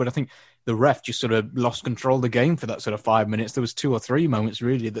penalty, but I think the ref just sort of lost control of the game for that sort of 5 minutes. There was 2 or 3 moments,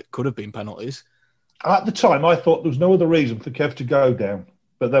 really, that could have been penalties. At the time, I thought there was no other reason for Kev to go down.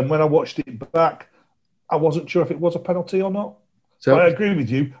 But then when I watched it back, I wasn't sure if it was a penalty or not. So I agree with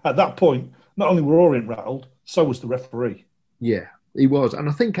you. At that point, not only were Orient rattled, so was the referee. Yeah, he was. And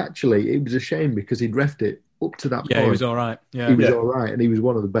I think actually it was a shame because he'd reffed it up to that point. Yeah, he was all right. Yeah. He was all right, and he was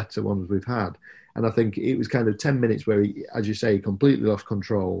one of the better ones we've had. And I think it was kind of 10 minutes where he, as you say, completely lost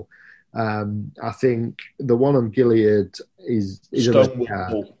control. I think the one on Gilead is a red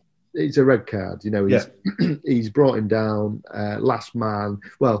card. It's a red card. He's brought him down, last man.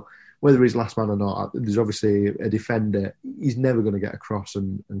 Well, whether he's last man or not, there's obviously a defender. He's never going to get across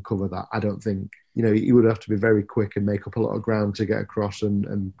and cover that. I don't think. He would have to be very quick and make up a lot of ground to get across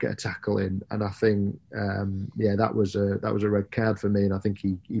and get a tackle in. And I think, that was a red card for me. And I think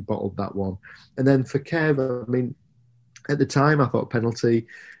he bottled that one. And then for Kev, I mean, at the time I thought penalty.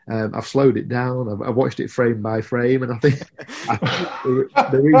 I've slowed it down. I've watched it frame by frame, and I think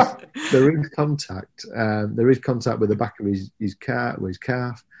there is contact. There is contact with the back of his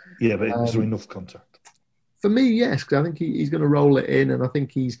calf. Yeah, but is there enough contact? For me, yes, because I think he's going to roll it in, and I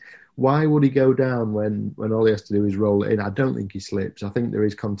think why would he go down when all he has to do is roll it in? I don't think he slips. I think there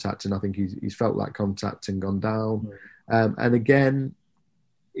is contact, and I think he's felt that contact and gone down. And again,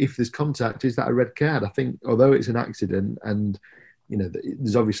 if there's contact, is that a red card? I think, although it's an accident, and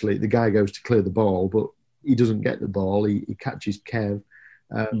there's obviously the guy goes to clear the ball, but he doesn't get the ball. He catches Kev,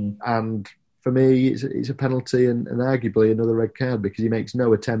 and for me, it's a penalty and arguably another red card because he makes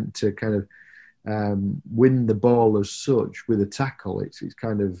no attempt to kind of win the ball as such with a tackle. He's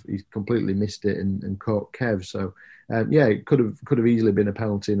completely missed it and caught Kev. So it could have easily been a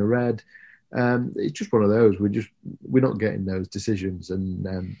penalty and a red. It's just one of those. We're not getting those decisions,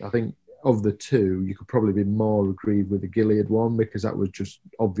 and I think of the two, you could probably be more aggrieved with the Gilead one because that was just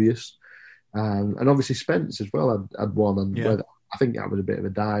obvious. And obviously Spence as well had one, and I think that was a bit of a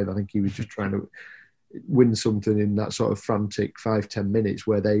dive. I think he was just trying to win something in that sort of frantic 5-10 minutes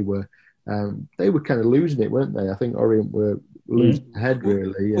where they were kind of losing it, weren't they? I think Orient were lose the head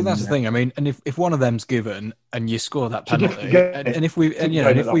really. Well, that's the thing. I mean, and if one of them's given and you score that It's a penalty, different game. and if we Different and, you know,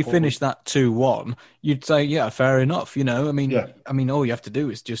 game and at if we that point. finish that 2-1, you'd say, yeah, fair enough. You know, I mean, Yeah. all you have to do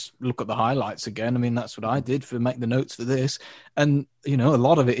is just look at the highlights again. I mean, that's what I did for make the notes for this, and you know, a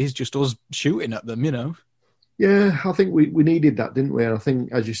lot of it is just us shooting at them. You know. Yeah, I think we needed that, didn't we? And I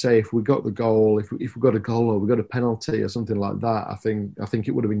think, as you say, if we got the goal, if we got a goal or we got a penalty or something like that, I think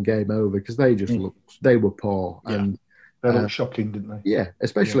it would have been game over because they just they were poor. Yeah. And They looked shocking, didn't they? yeah,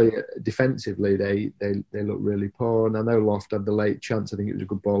 especially defensively, they looked really poor. And I know Loft had the late chance. I think it was a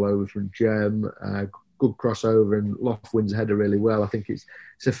good ball over from Jem, good crossover, and Loft wins the header really well. I think it's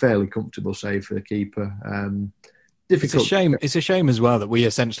a fairly comfortable save for the keeper. Difficult. It's a shame as well that we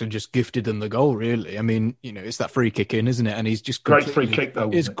essentially just gifted them the goal. Really, I mean, you know, it's that free kick in, isn't it? And he's just Great free kick, though.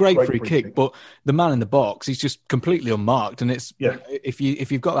 It's great free kick, but the man in the box, he's just completely unmarked. And it's if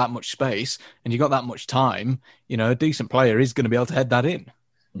you've got that much space and you've got that much time, you know, a decent player is going to be able to head that in.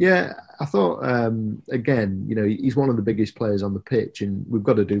 Yeah, I thought again, you know, he's one of the biggest players on the pitch, and we've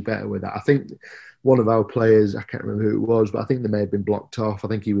got to do better with that. I think one of our players, I can't remember who it was, but I think they may have been blocked off. I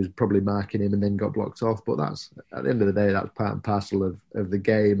think he was probably marking him and then got blocked off. But that's, at the end of the day, that's part and parcel of the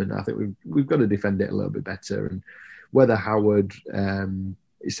game, and I think we've got to defend it a little bit better. And whether Howard,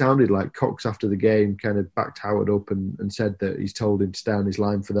 it sounded like Cox after the game kind of backed Howard up and said that he's told him to stay on his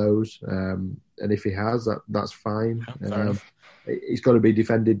line for those, and if he has, that's fine. He's got to be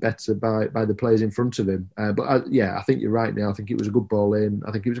defended better by the players in front of him. But I think you're right now. I think it was a good ball in.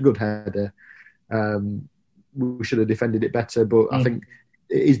 I think it was a good header. We should have defended it better, but I think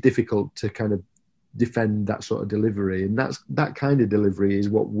it is difficult to kind of defend that sort of delivery, and that kind of delivery is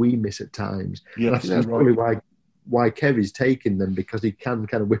what we miss at times. Yeah, and I think that's probably why Kev is taking them, because he can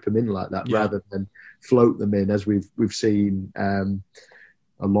kind of whip them in like that rather than float them in, as we've seen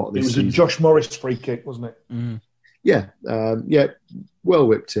a lot of this season. It was a Josh Morris free kick, wasn't it? Mm. Yeah, well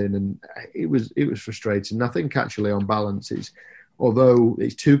whipped in, and it was frustrating. I think actually on balance, although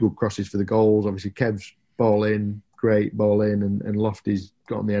it's two good crosses for the goals. Obviously, Kev's ball in, great ball in, and Lofty's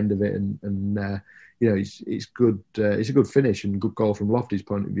got on the end of it, and you know, it's good. It's a good finish and good goal from Lofty's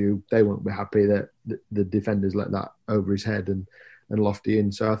point of view. They won't be happy that the defenders let that over his head and Lofty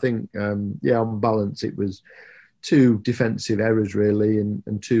in. So I think, on balance, it was two defensive errors really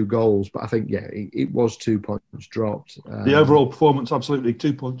and two goals. But I think, it was 2 points dropped. The overall performance, absolutely,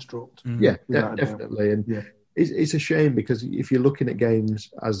 2 points dropped. Yeah, definitely. And it's a shame, because if you're looking at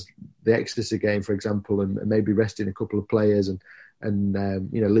games as the Exeter game, for example, and maybe resting a couple of players and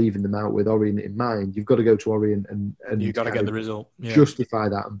leaving them out with Orient in mind, you've got to go to Orient and you've got to get the result, justify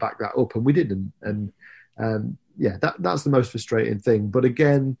that and back that up, and we didn't. And that's the most frustrating thing. But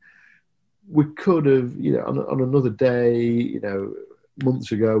again, we could have, on another day,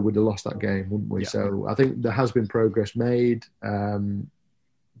 months ago, we'd have lost that game, wouldn't we? Yeah. So I think there has been progress made.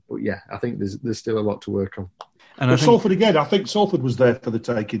 But I think there's still a lot to work on. And Salford again, I think Salford was there for the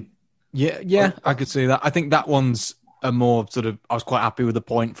taking. Yeah, I could see that. I think that one's a more sort of, I was quite happy with the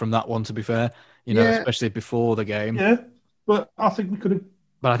point from that one, to be fair, especially before the game. Yeah, but I think we could have.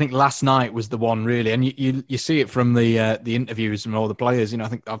 But I think last night was the one really, and you see it from the interviews from all the players. I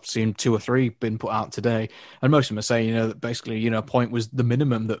think I've seen 2 or 3 been put out today, and most of them are saying, that basically, a point was the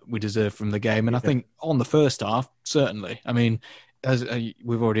minimum that we deserved from the game. And I think on the first half, certainly. I mean, as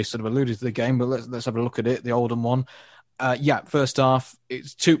we've already sort of alluded to the game, but let's have a look at it, the Oldham one. First half,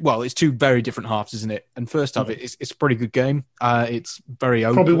 it's two very different halves, isn't it? And first half, it's a pretty good game. It's very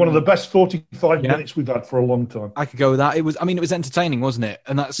open. Probably one of the best 45 minutes we've had for a long time. I could go with that. It was entertaining, wasn't it?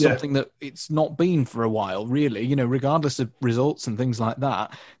 And that's something that it's not been for a while, really. Regardless of results and things like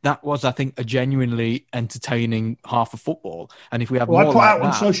that, that was, I think, a genuinely entertaining half of football. And if we have more, I put out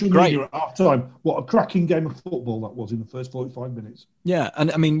on social media at half time what a cracking game of football that was in the first 45 minutes. Yeah,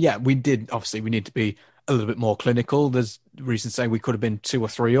 and I mean, we did. Obviously, we need to be a little bit more clinical. There's reason to say we could have been 2 or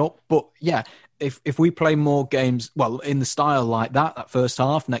 3 up, but if we play more games, in the style like that first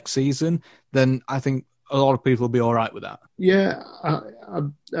half next season, then I think a lot of people will be all right with that. Yeah,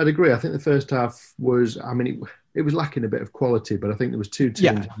 I'd agree. I think the first half was, it was lacking a bit of quality, but I think there was 2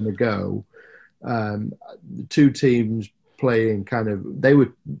 teams on the go. The 2 teams playing they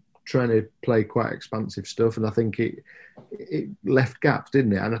were trying to play quite expansive stuff, and I think it left gaps,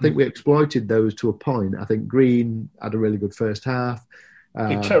 didn't it? And I think we exploited those to a point. I think Green had a really good first half.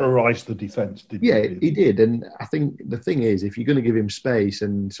 He terrorised the defence, didn't he? Yeah, he did. And I think the thing is, if you're going to give him space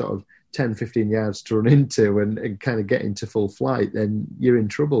and sort of 10, 15 yards to run into and kind of get into full flight, then you're in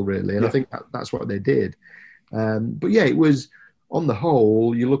trouble, really. And I think that's what they did. But it was, on the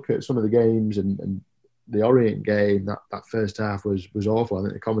whole, you look at some of the games and the Orient game, that first half was awful. I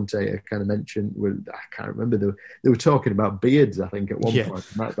think the commentator kind of mentioned, I can't remember, they were talking about beards, I think, at one point.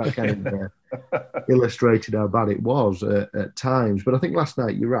 That kind of illustrated how bad it was at times. But I think last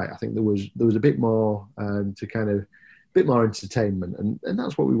night, you're right, I think there was a bit more bit more entertainment, and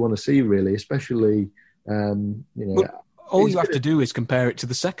that's what we want to see, really, especially, all you have to do is compare it to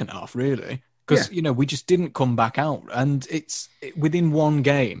the second half, really. Because, we just didn't come back out. And within one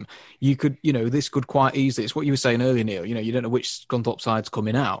game, you could, this could quite easily, it's what you were saying earlier, Neil, you don't know which Scunthorpe side's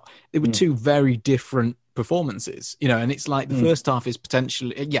coming out. They were two very different performances, and it's like the first half is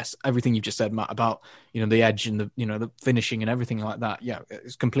potentially, yes, everything you've just said, Matt, about, the edge and the finishing and everything like that. Yeah,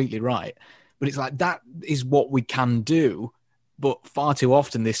 it's completely right. But it's like, that is what we can do. But far too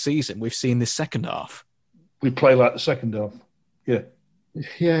often this season, we've seen this second half. We play like the second half. Yeah.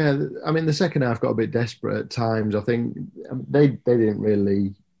 Yeah, I mean, the second half got a bit desperate at times. I think they didn't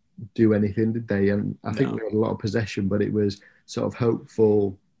really do anything, did they? And I think we had a lot of possession, but it was sort of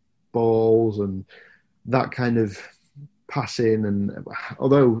hopeful balls and that kind of passing. And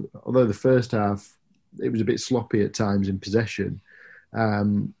although the first half, it was a bit sloppy at times in possession,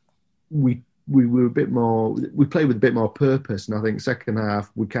 we were a bit more. We played with a bit more purpose, and I think second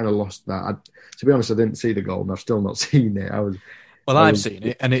half we kind of lost that. To be honest, I didn't see the goal, and I've still not seen it. I've seen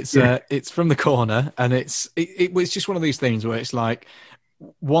it, and it's from the corner, and it was just one of these things where it's like,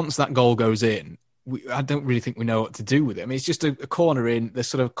 once that goal goes in, I don't really think we know what to do with it. I mean, it's just a corner in. There's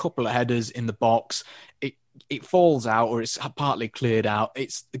sort of a couple of headers in the box. It falls out, or it's partly cleared out.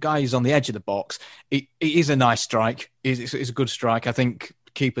 It's the guy who's on the edge of the box. It is a nice strike. It's a good strike. I think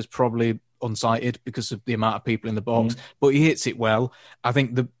keeper's probably unsighted because of the amount of people in the box, but he hits it well. I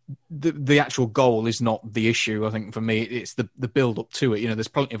think the actual goal is not the issue. I think for me, it's the build up to it. There's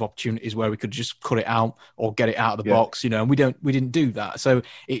plenty of opportunities where we could just cut it out or get it out of the box, and we didn't do that. So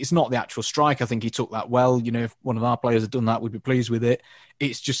it's not the actual strike. I think he took that well. If one of our players had done that, we'd be pleased with it.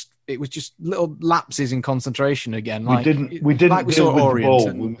 It was just little lapses in concentration again. We didn't deal with the ball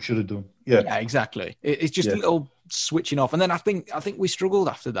when we should have done. Yeah, exactly. It's just a little switching off, and then I think we struggled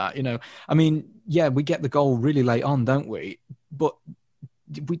after that. I mean, we get the goal really late on, don't we? But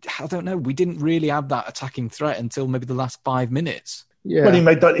I don't know. We didn't really have that attacking threat until maybe the last 5 minutes. Yeah, well, he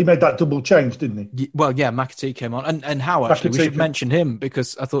made that double change, didn't he? Well, yeah, McAtee came on, and how actually we should mention him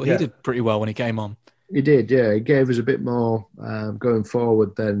because I thought he did pretty well when he came on. He did, yeah. He gave us a bit more going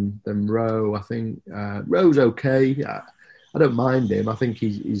forward than Rowe. I think Rowe's okay. I don't mind him. I think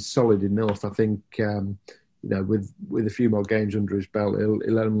he's solid enough. I think with a few more games under his belt, he'll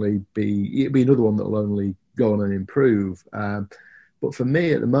be another one that'll only go on and improve. But for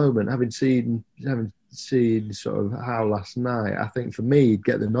me at the moment, having seen sort of Howe last night, I think for me he'd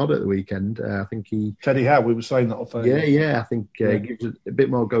get the nod at the weekend. I think Teddy Howe, we were saying that off air. Yeah. I think he gives a bit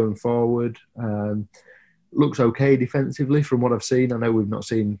more going forward. Looks okay defensively from what I've seen. I know we've not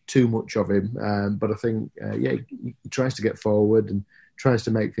seen too much of him, but I think he tries to get forward and tries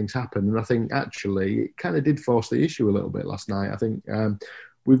to make things happen. And I think actually it kind of did force the issue a little bit last night. I think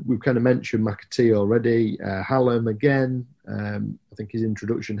we've kind of mentioned McAtee already, Hallam again. I think his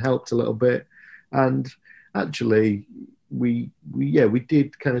introduction helped a little bit, and actually we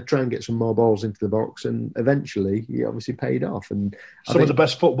did kind of try and get some more balls into the box, and eventually he obviously paid off. And some of the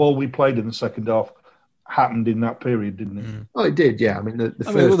best football we played in the second half happened in that period, didn't it? Oh, it did, yeah. I mean,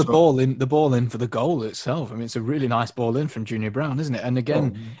 the ball in for the goal itself. I mean, it's a really nice ball in from Junior Brown, isn't it? And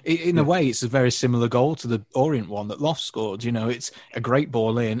again, in a way, it's a very similar goal to the Orient one that Loft scored. It's a great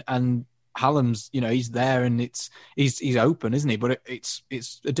ball in, and Hallam's, he's there and he's open, isn't he? But it's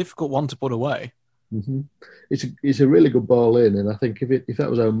a difficult one to put away. Mm-hmm. It's a really good ball in, and I think if that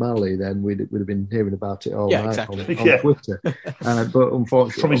was O'Malley, then we'd have been hearing about it all night exactly. on Twitter. But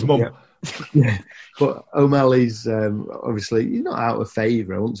unfortunately, from his mum. Yeah, but O'Malley's obviously he's not out of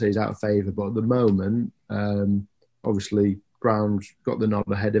favour. I wouldn't say he's out of favour, but at the moment, obviously Brown's got the nod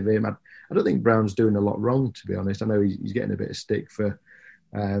ahead of him. I don't think Brown's doing a lot wrong, to be honest. I know he's getting a bit of stick for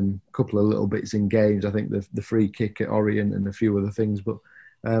a couple of little bits in games. I think the free kick at Orient and a few other things, but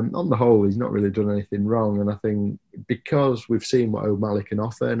on the whole, he's not really done anything wrong. And I think because we've seen what O'Malley can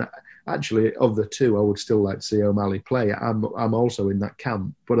offer, and actually of the two, I would still like to see O'Malley play. I'm also in that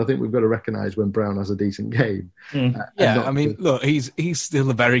camp, but I think we've got to recognise when Brown has a decent game. Look, he's still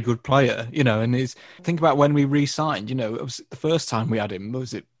a very good player, and think about when we re-signed, it was the first time we had him.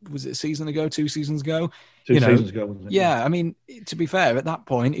 Was it a season ago, 2 seasons ago? 2 seasons ago, wasn't it? Yeah, I mean, to be fair, at that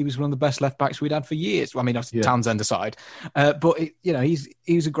point, he was one of the best left-backs we'd had for years. I mean, Townsend aside. But,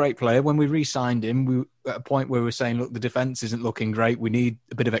 he's a great player. When we re-signed him, at a point where we're saying, look, the defence isn't looking great. We need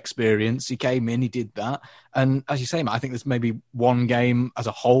a bit of experience. He came in, he did that. And as you say, Matt, I think there's maybe one game as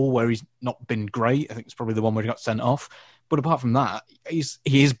a whole where he's not been great. I think it's probably the one where he got sent off. But apart from that, he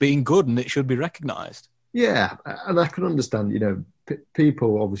is being good and it should be recognised. Yeah, and I can understand,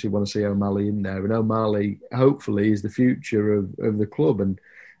 people obviously want to see O'Malley in there, and O'Malley hopefully is the future of the club. And,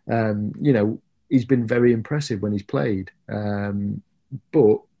 he's been very impressive when he's played.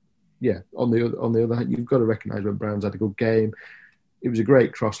 But, yeah, on the other hand, you've got to recognise when Brown's had a good game. It was a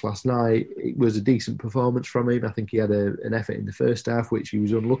great cross last night. It was a decent performance from him. I think he had an effort in the first half, which he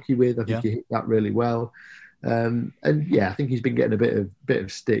was unlucky with. I think he hit that really well. And yeah, I think he's been getting a bit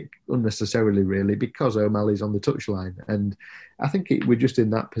of stick unnecessarily, really, because O'Malley's on the touchline. And I think we're just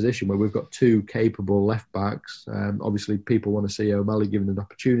in that position where we've got two capable left backs. Obviously, people want to see O'Malley given an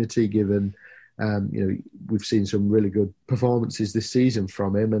opportunity. Given, we've seen some really good performances this season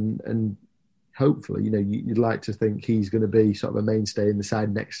from him, and hopefully, you'd like to think he's going to be sort of a mainstay in the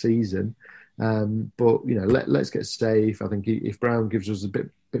side next season. But let's get safe. I think if Brown gives us a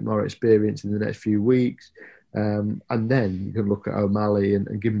bit more experience in the next few weeks, and then you can look at O'Malley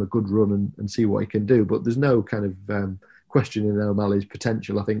and give him a good run and see what he can do. But there's no kind of questioning O'Malley's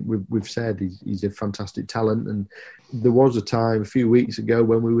potential. I think we've said he's a fantastic talent, and there was a time a few weeks ago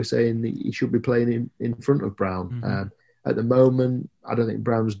when we were saying that he should be playing in front of Brown. Mm-hmm. At the moment, I don't think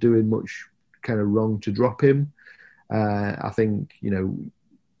Brown's doing much kind of wrong to drop him. I think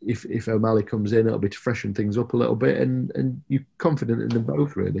if O'Malley comes in, it'll be to freshen things up a little bit, and you're confident in them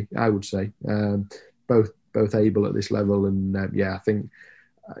both, really. I would say both able at this level, and I think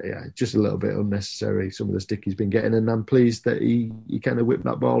just a little bit unnecessary, some of the stick he's been getting, and I'm pleased that he kind of whipped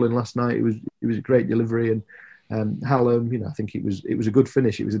that ball in last night. It was a great delivery, and Hallam, I think it was a good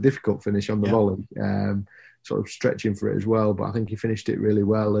finish. It was a difficult finish on the volley, sort of stretching for it as well, but I think he finished it really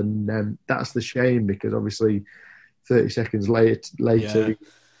well, and that's the shame, because obviously 30 seconds later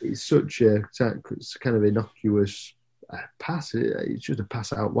it's such a kind of innocuous pass. It's just a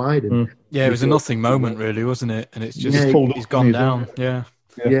pass out wide. And it was a nothing moment, really, wasn't it? And it's just he's gone down.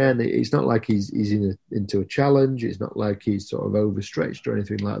 Yeah, and it's not like he's into a challenge. It's not like he's sort of overstretched or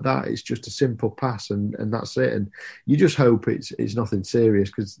anything like that. It's just a simple pass, and that's it. And you just hope it's nothing serious,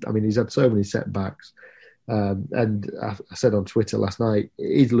 because he's had so many setbacks. And I said on Twitter last night,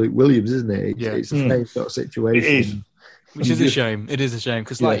 it's Luke Williams, isn't it? It's the same sort of situation. It is. Which is a shame. It is a shame,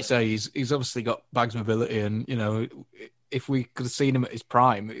 because, like you say, he's obviously got bags of mobility, and if we could have seen him at his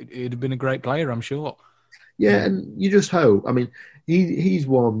prime, he'd have been a great player, I'm sure. Yeah, and you just hope. He's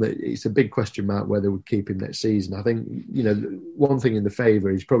one that it's a big question mark whether we'd keep him next season. I think one thing in the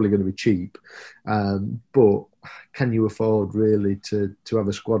favour, he's probably going to be cheap, but can you afford really to have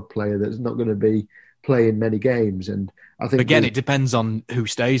a squad player that's not going to be playing many games? And I think again, it depends on who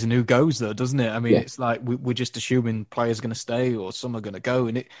stays and who goes, though, doesn't it? It's like we're just assuming players are going to stay or some are going to go,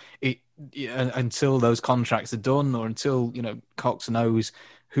 and it until those contracts are done, or until Cox knows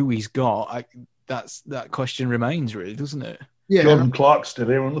who he's got, that question remains, really, doesn't it? Yeah, Jordan Clark's still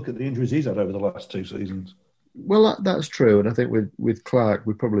here, and look at the injuries he's had over the last 2 seasons. Well, that's true, and I think with Clark,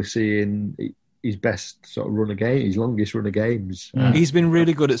 we're probably seeing his best sort of run of game, his longest run of games. He's been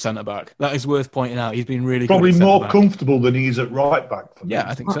really good at centre back. That is worth pointing out. He's been really probably good at more comfortable than he is at right back. For me. Yeah,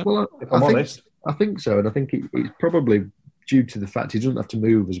 I think so. Well, if I'm honest, I think so, and I think it's probably due to the fact he doesn't have to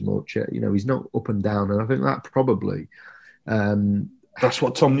move as much. He's not up and down, and I think that probably. That's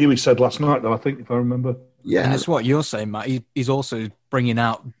what Tom Newey said last night, though, I think, if I remember. Yeah, and it's what you're saying, Matt. He's also bringing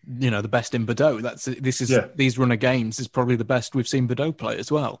out, the best in Bordeaux. These run of games is probably the best we've seen Bordeaux play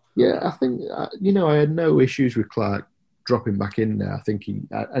as well. Yeah, I think I had no issues with Clark dropping back in there. I think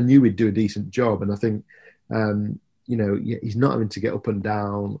I knew he'd do a decent job, and I think he's not having to get up and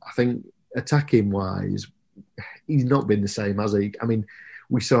down. I think attacking wise, he's not been the same, has he?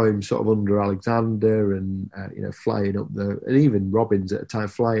 We saw him sort of under Alexander and, flying up and even Robbins at a time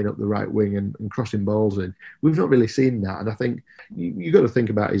flying up the right wing and crossing balls in. We've not really seen that. And I think you've got to think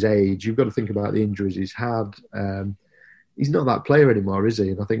about his age. You've got to think about the injuries he's had. He's not that player anymore, is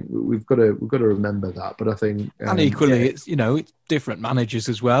he? And I think we've got to remember that. But I think... and equally, it's different managers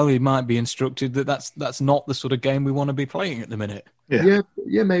as well. He might be instructed that's not the sort of game we want to be playing at the minute.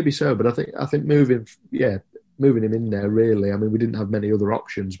 Yeah, maybe so. But I think moving him in there, really. We didn't have many other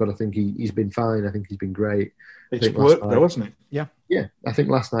options, but I think he's been fine. I think he's been great. It's worked, though, hasn't it? Yeah. Yeah, I think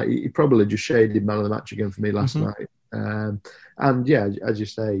last night he probably just shaded man of the match again for me last night. And yeah, as you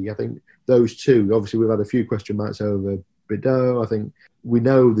say, I think those two, obviously we've had a few question marks over Bordeaux. I think we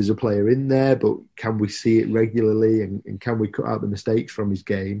know there's a player in there, but can we see it regularly, and can we cut out the mistakes from his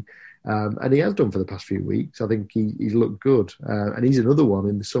game? And he has done for the past few weeks. I think he's looked good. And he's another one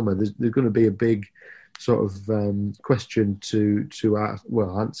in the summer. There's going to be a big sort of question to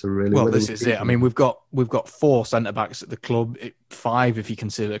answer really. Well, this is it. I mean, we've got 4 centre backs at the club, 5 if you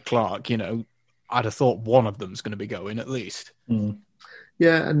consider Clark. You know, I'd have thought one of them's going to be going at least. Mm.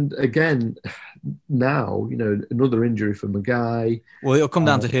 Yeah, and again, now, you know, another injury for Maguire. Well, it'll come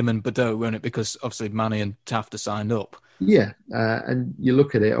down to him and Bordeaux, won't it? Because obviously Manny and Taft are signed up. Yeah, and you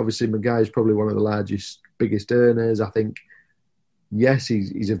look at it, obviously Maguire is probably one of the largest, biggest earners. I think, yes,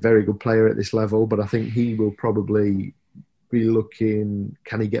 he's a very good player at this level, but I think he will probably be looking,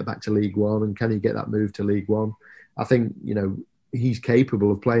 can he get back to League One and can he get that move to League One? I think, you know, he's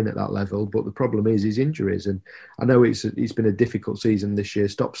capable of playing at that level, but the problem is his injuries. And I know it's been a difficult season this year,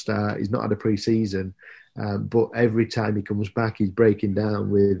 stop-start. He's not had a pre-season, but every time he comes back, he's breaking down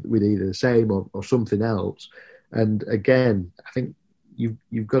with either the same or something else. And again, I think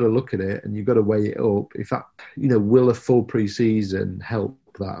you've got to look at it and you've got to weigh it up. If that, you know, will a full pre-season help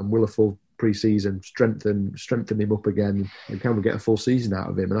that, and will a full pre-season strengthen him up again, and can we get a full season out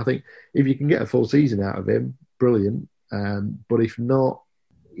of him? And I think if you can get a full season out of him, brilliant. But if not,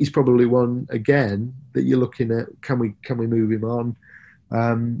 he's probably one again that you're looking at. Can we move him on?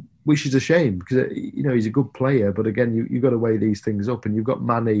 Which is a shame because, you know, he's a good player, but again, you've got to weigh these things up. And you've got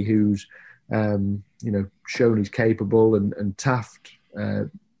Manny, who's you know, shown he's capable, and Taft been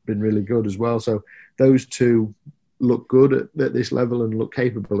really good as well. So those two look good at this level and look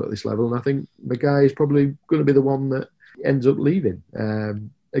capable at this level. And I think Maguire is probably going to be the one that ends up leaving.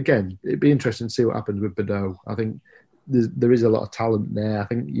 Again, it'd be interesting to see what happens with Bordeaux. I think there is a lot of talent there. I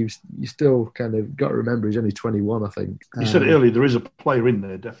think you still kind of got to remember he's only 21, I think. You said it earlier, there is a player in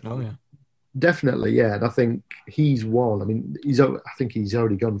there, definitely. Oh, yeah. Definitely, yeah. And I think he's one. I mean, I think he's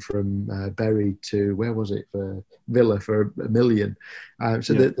already gone from Bury to, where was it, for Villa for $1 million.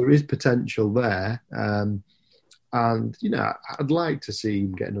 So there is potential there. And, you know, I'd like to see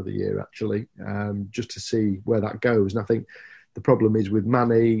him get another year, actually, just to see where that goes. And I think the problem is with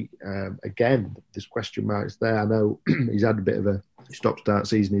Manny, again, there's question marks there. I know he's had a bit of a stop-start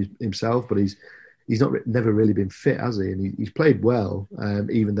season himself, but he's never really been fit, has he? And he's played well,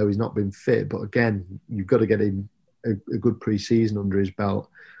 even though he's not been fit. But again, you've got to get him a good pre-season under his belt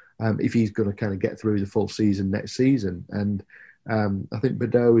if he's going to kind of get through the full season next season. And I think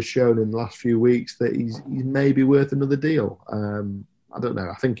Bordeaux has shown in the last few weeks that he's maybe worth another deal. I don't know.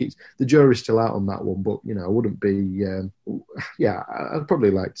 I think the jury's still out on that one, but, you know, I wouldn't be. I'd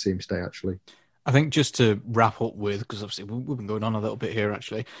probably like to see him stay, actually. I think just to wrap up with, because obviously we've been going on a little bit here,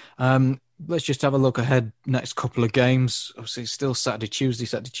 actually. Let's just have a look ahead next couple of games. Obviously, it's still Saturday, Tuesday,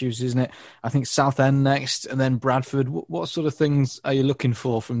 isn't it? I think Southend next, and then Bradford. What sort of things are you looking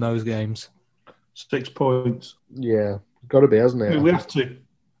for from those games? 6 points. Yeah, got to be, hasn't it? We have to.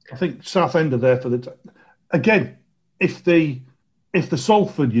 I think Southend are there for again, if the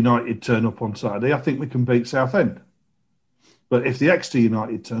Salford United turn up on Saturday, I think we can beat Southend. But if the Exeter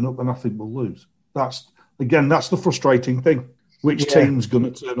United turn up, then I think we'll lose. That's the frustrating thing. Which team's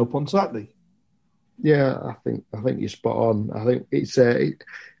going to turn up on Saturday? Yeah, I think you're spot on. I think it's if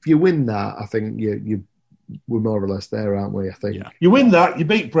you win that, I think we're more or less there, aren't we? I think you win that, you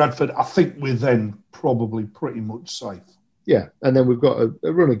beat Bradford. I think we're then probably pretty much safe. Yeah, and then we've got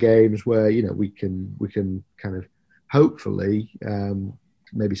a run of games where, you know, we can kind of hopefully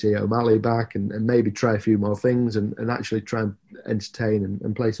maybe see O'Malley back and maybe try a few more things and actually try and entertain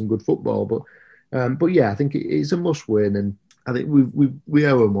and play some good football. But yeah, I think it's a must win, and I think we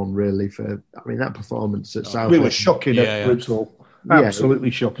owe them one really for. I mean, that performance at Southend. We were shocking at Bristol, absolutely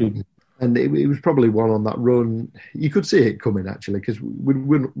shocking. And it was probably one on that run. You could see it coming actually, because we'd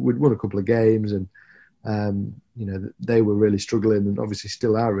won a couple of games, and you know, they were really struggling, and obviously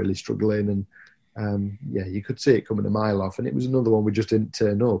still are really struggling. And you could see it coming a mile off. And it was another one we just didn't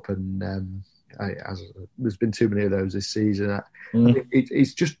turn up. And there's been too many of those this season. I think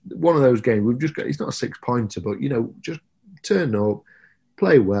it's just one of those games. We've just got. It's not a 6-pointer, but, you know, just turn up,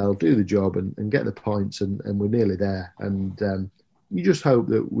 play well, do the job, and get the points, and we're nearly there. And you just hope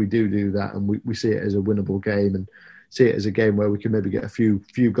that we do that, and we see it as a winnable game, and see it as a game where we can maybe get a few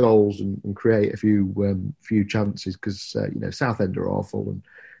goals and create a few chances, because you know, Southend are awful,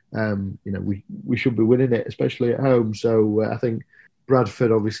 and you know, we should be winning it, especially at home. So I think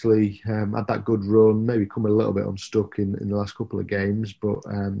Bradford obviously had that good run, maybe come a little bit unstuck in the last couple of games, but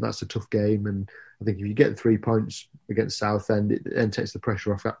that's a tough game. And I think if you get 3 points against Southend, it then takes the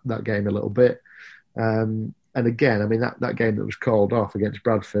pressure off that game a little bit. And again, I mean, that game that was called off against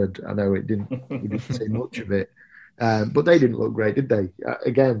Bradford, I know we didn't see much of it, but they didn't look great, did they?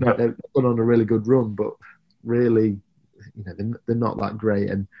 Again, they've gone on a really good run, but really, you know, they're not that great.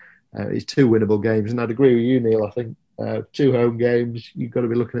 And it's 2 winnable games. And I'd agree with you, Neil. I think 2 home games, you've got to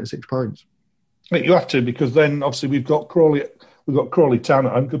be looking at 6 points. You have to, because then obviously we've got Crawley Town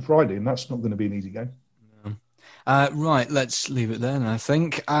at home Good Friday, and that's not going to be an easy game. Right, let's leave it there, I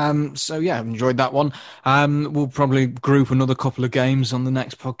think. So, yeah, I've enjoyed that one. We'll probably group another couple of games on the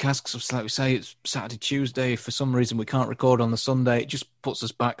next podcast, because like we say, it's Saturday, Tuesday. If for some reason we can't record on the Sunday, it just puts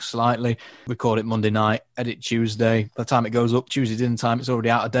us back slightly. Record it Monday night, edit Tuesday. By the time it goes up, Tuesday dinner time, it's already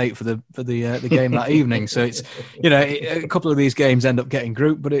out of date for the game that evening. So it's, a couple of these games end up getting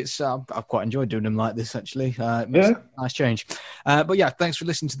grouped, but it's I've quite enjoyed doing them like this, actually. Nice change. But yeah, thanks for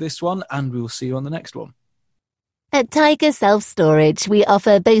listening to this one, and we will see you on the next one. At Tiger Self-Storage, we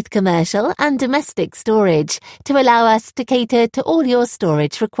offer both commercial and domestic storage to allow us to cater to all your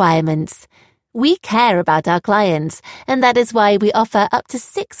storage requirements. We care about our clients, and that is why we offer up to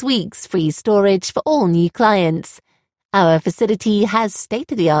 6 weeks free storage for all new clients. Our facility has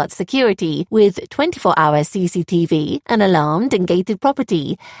state-of-the-art security with 24-hour CCTV, an alarmed and gated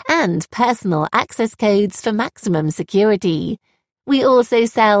property, and personal access codes for maximum security. We also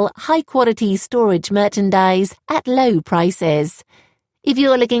sell high-quality storage merchandise at low prices. If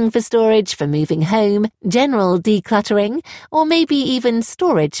you're looking for storage for moving home, general decluttering, or maybe even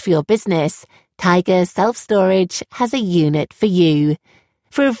storage for your business, Tiger Self-Storage has a unit for you.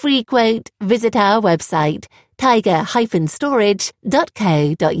 For a free quote, visit our website,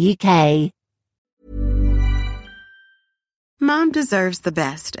 tiger-storage.co.uk. Mom deserves the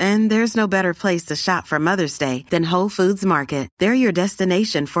best, and there's no better place to shop for Mother's Day than Whole Foods Market. They're your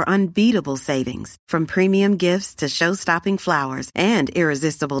destination for unbeatable savings, from premium gifts to show-stopping flowers and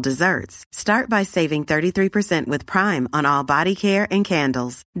irresistible desserts. Start by saving 33% with Prime on all body care and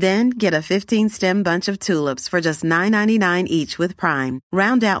candles. Then get a 15-stem bunch of tulips for just $9.99 each with Prime.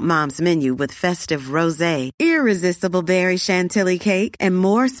 Round out Mom's menu with festive rosé, irresistible berry chantilly cake, and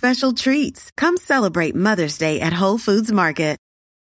more special treats. Come celebrate Mother's Day at Whole Foods Market.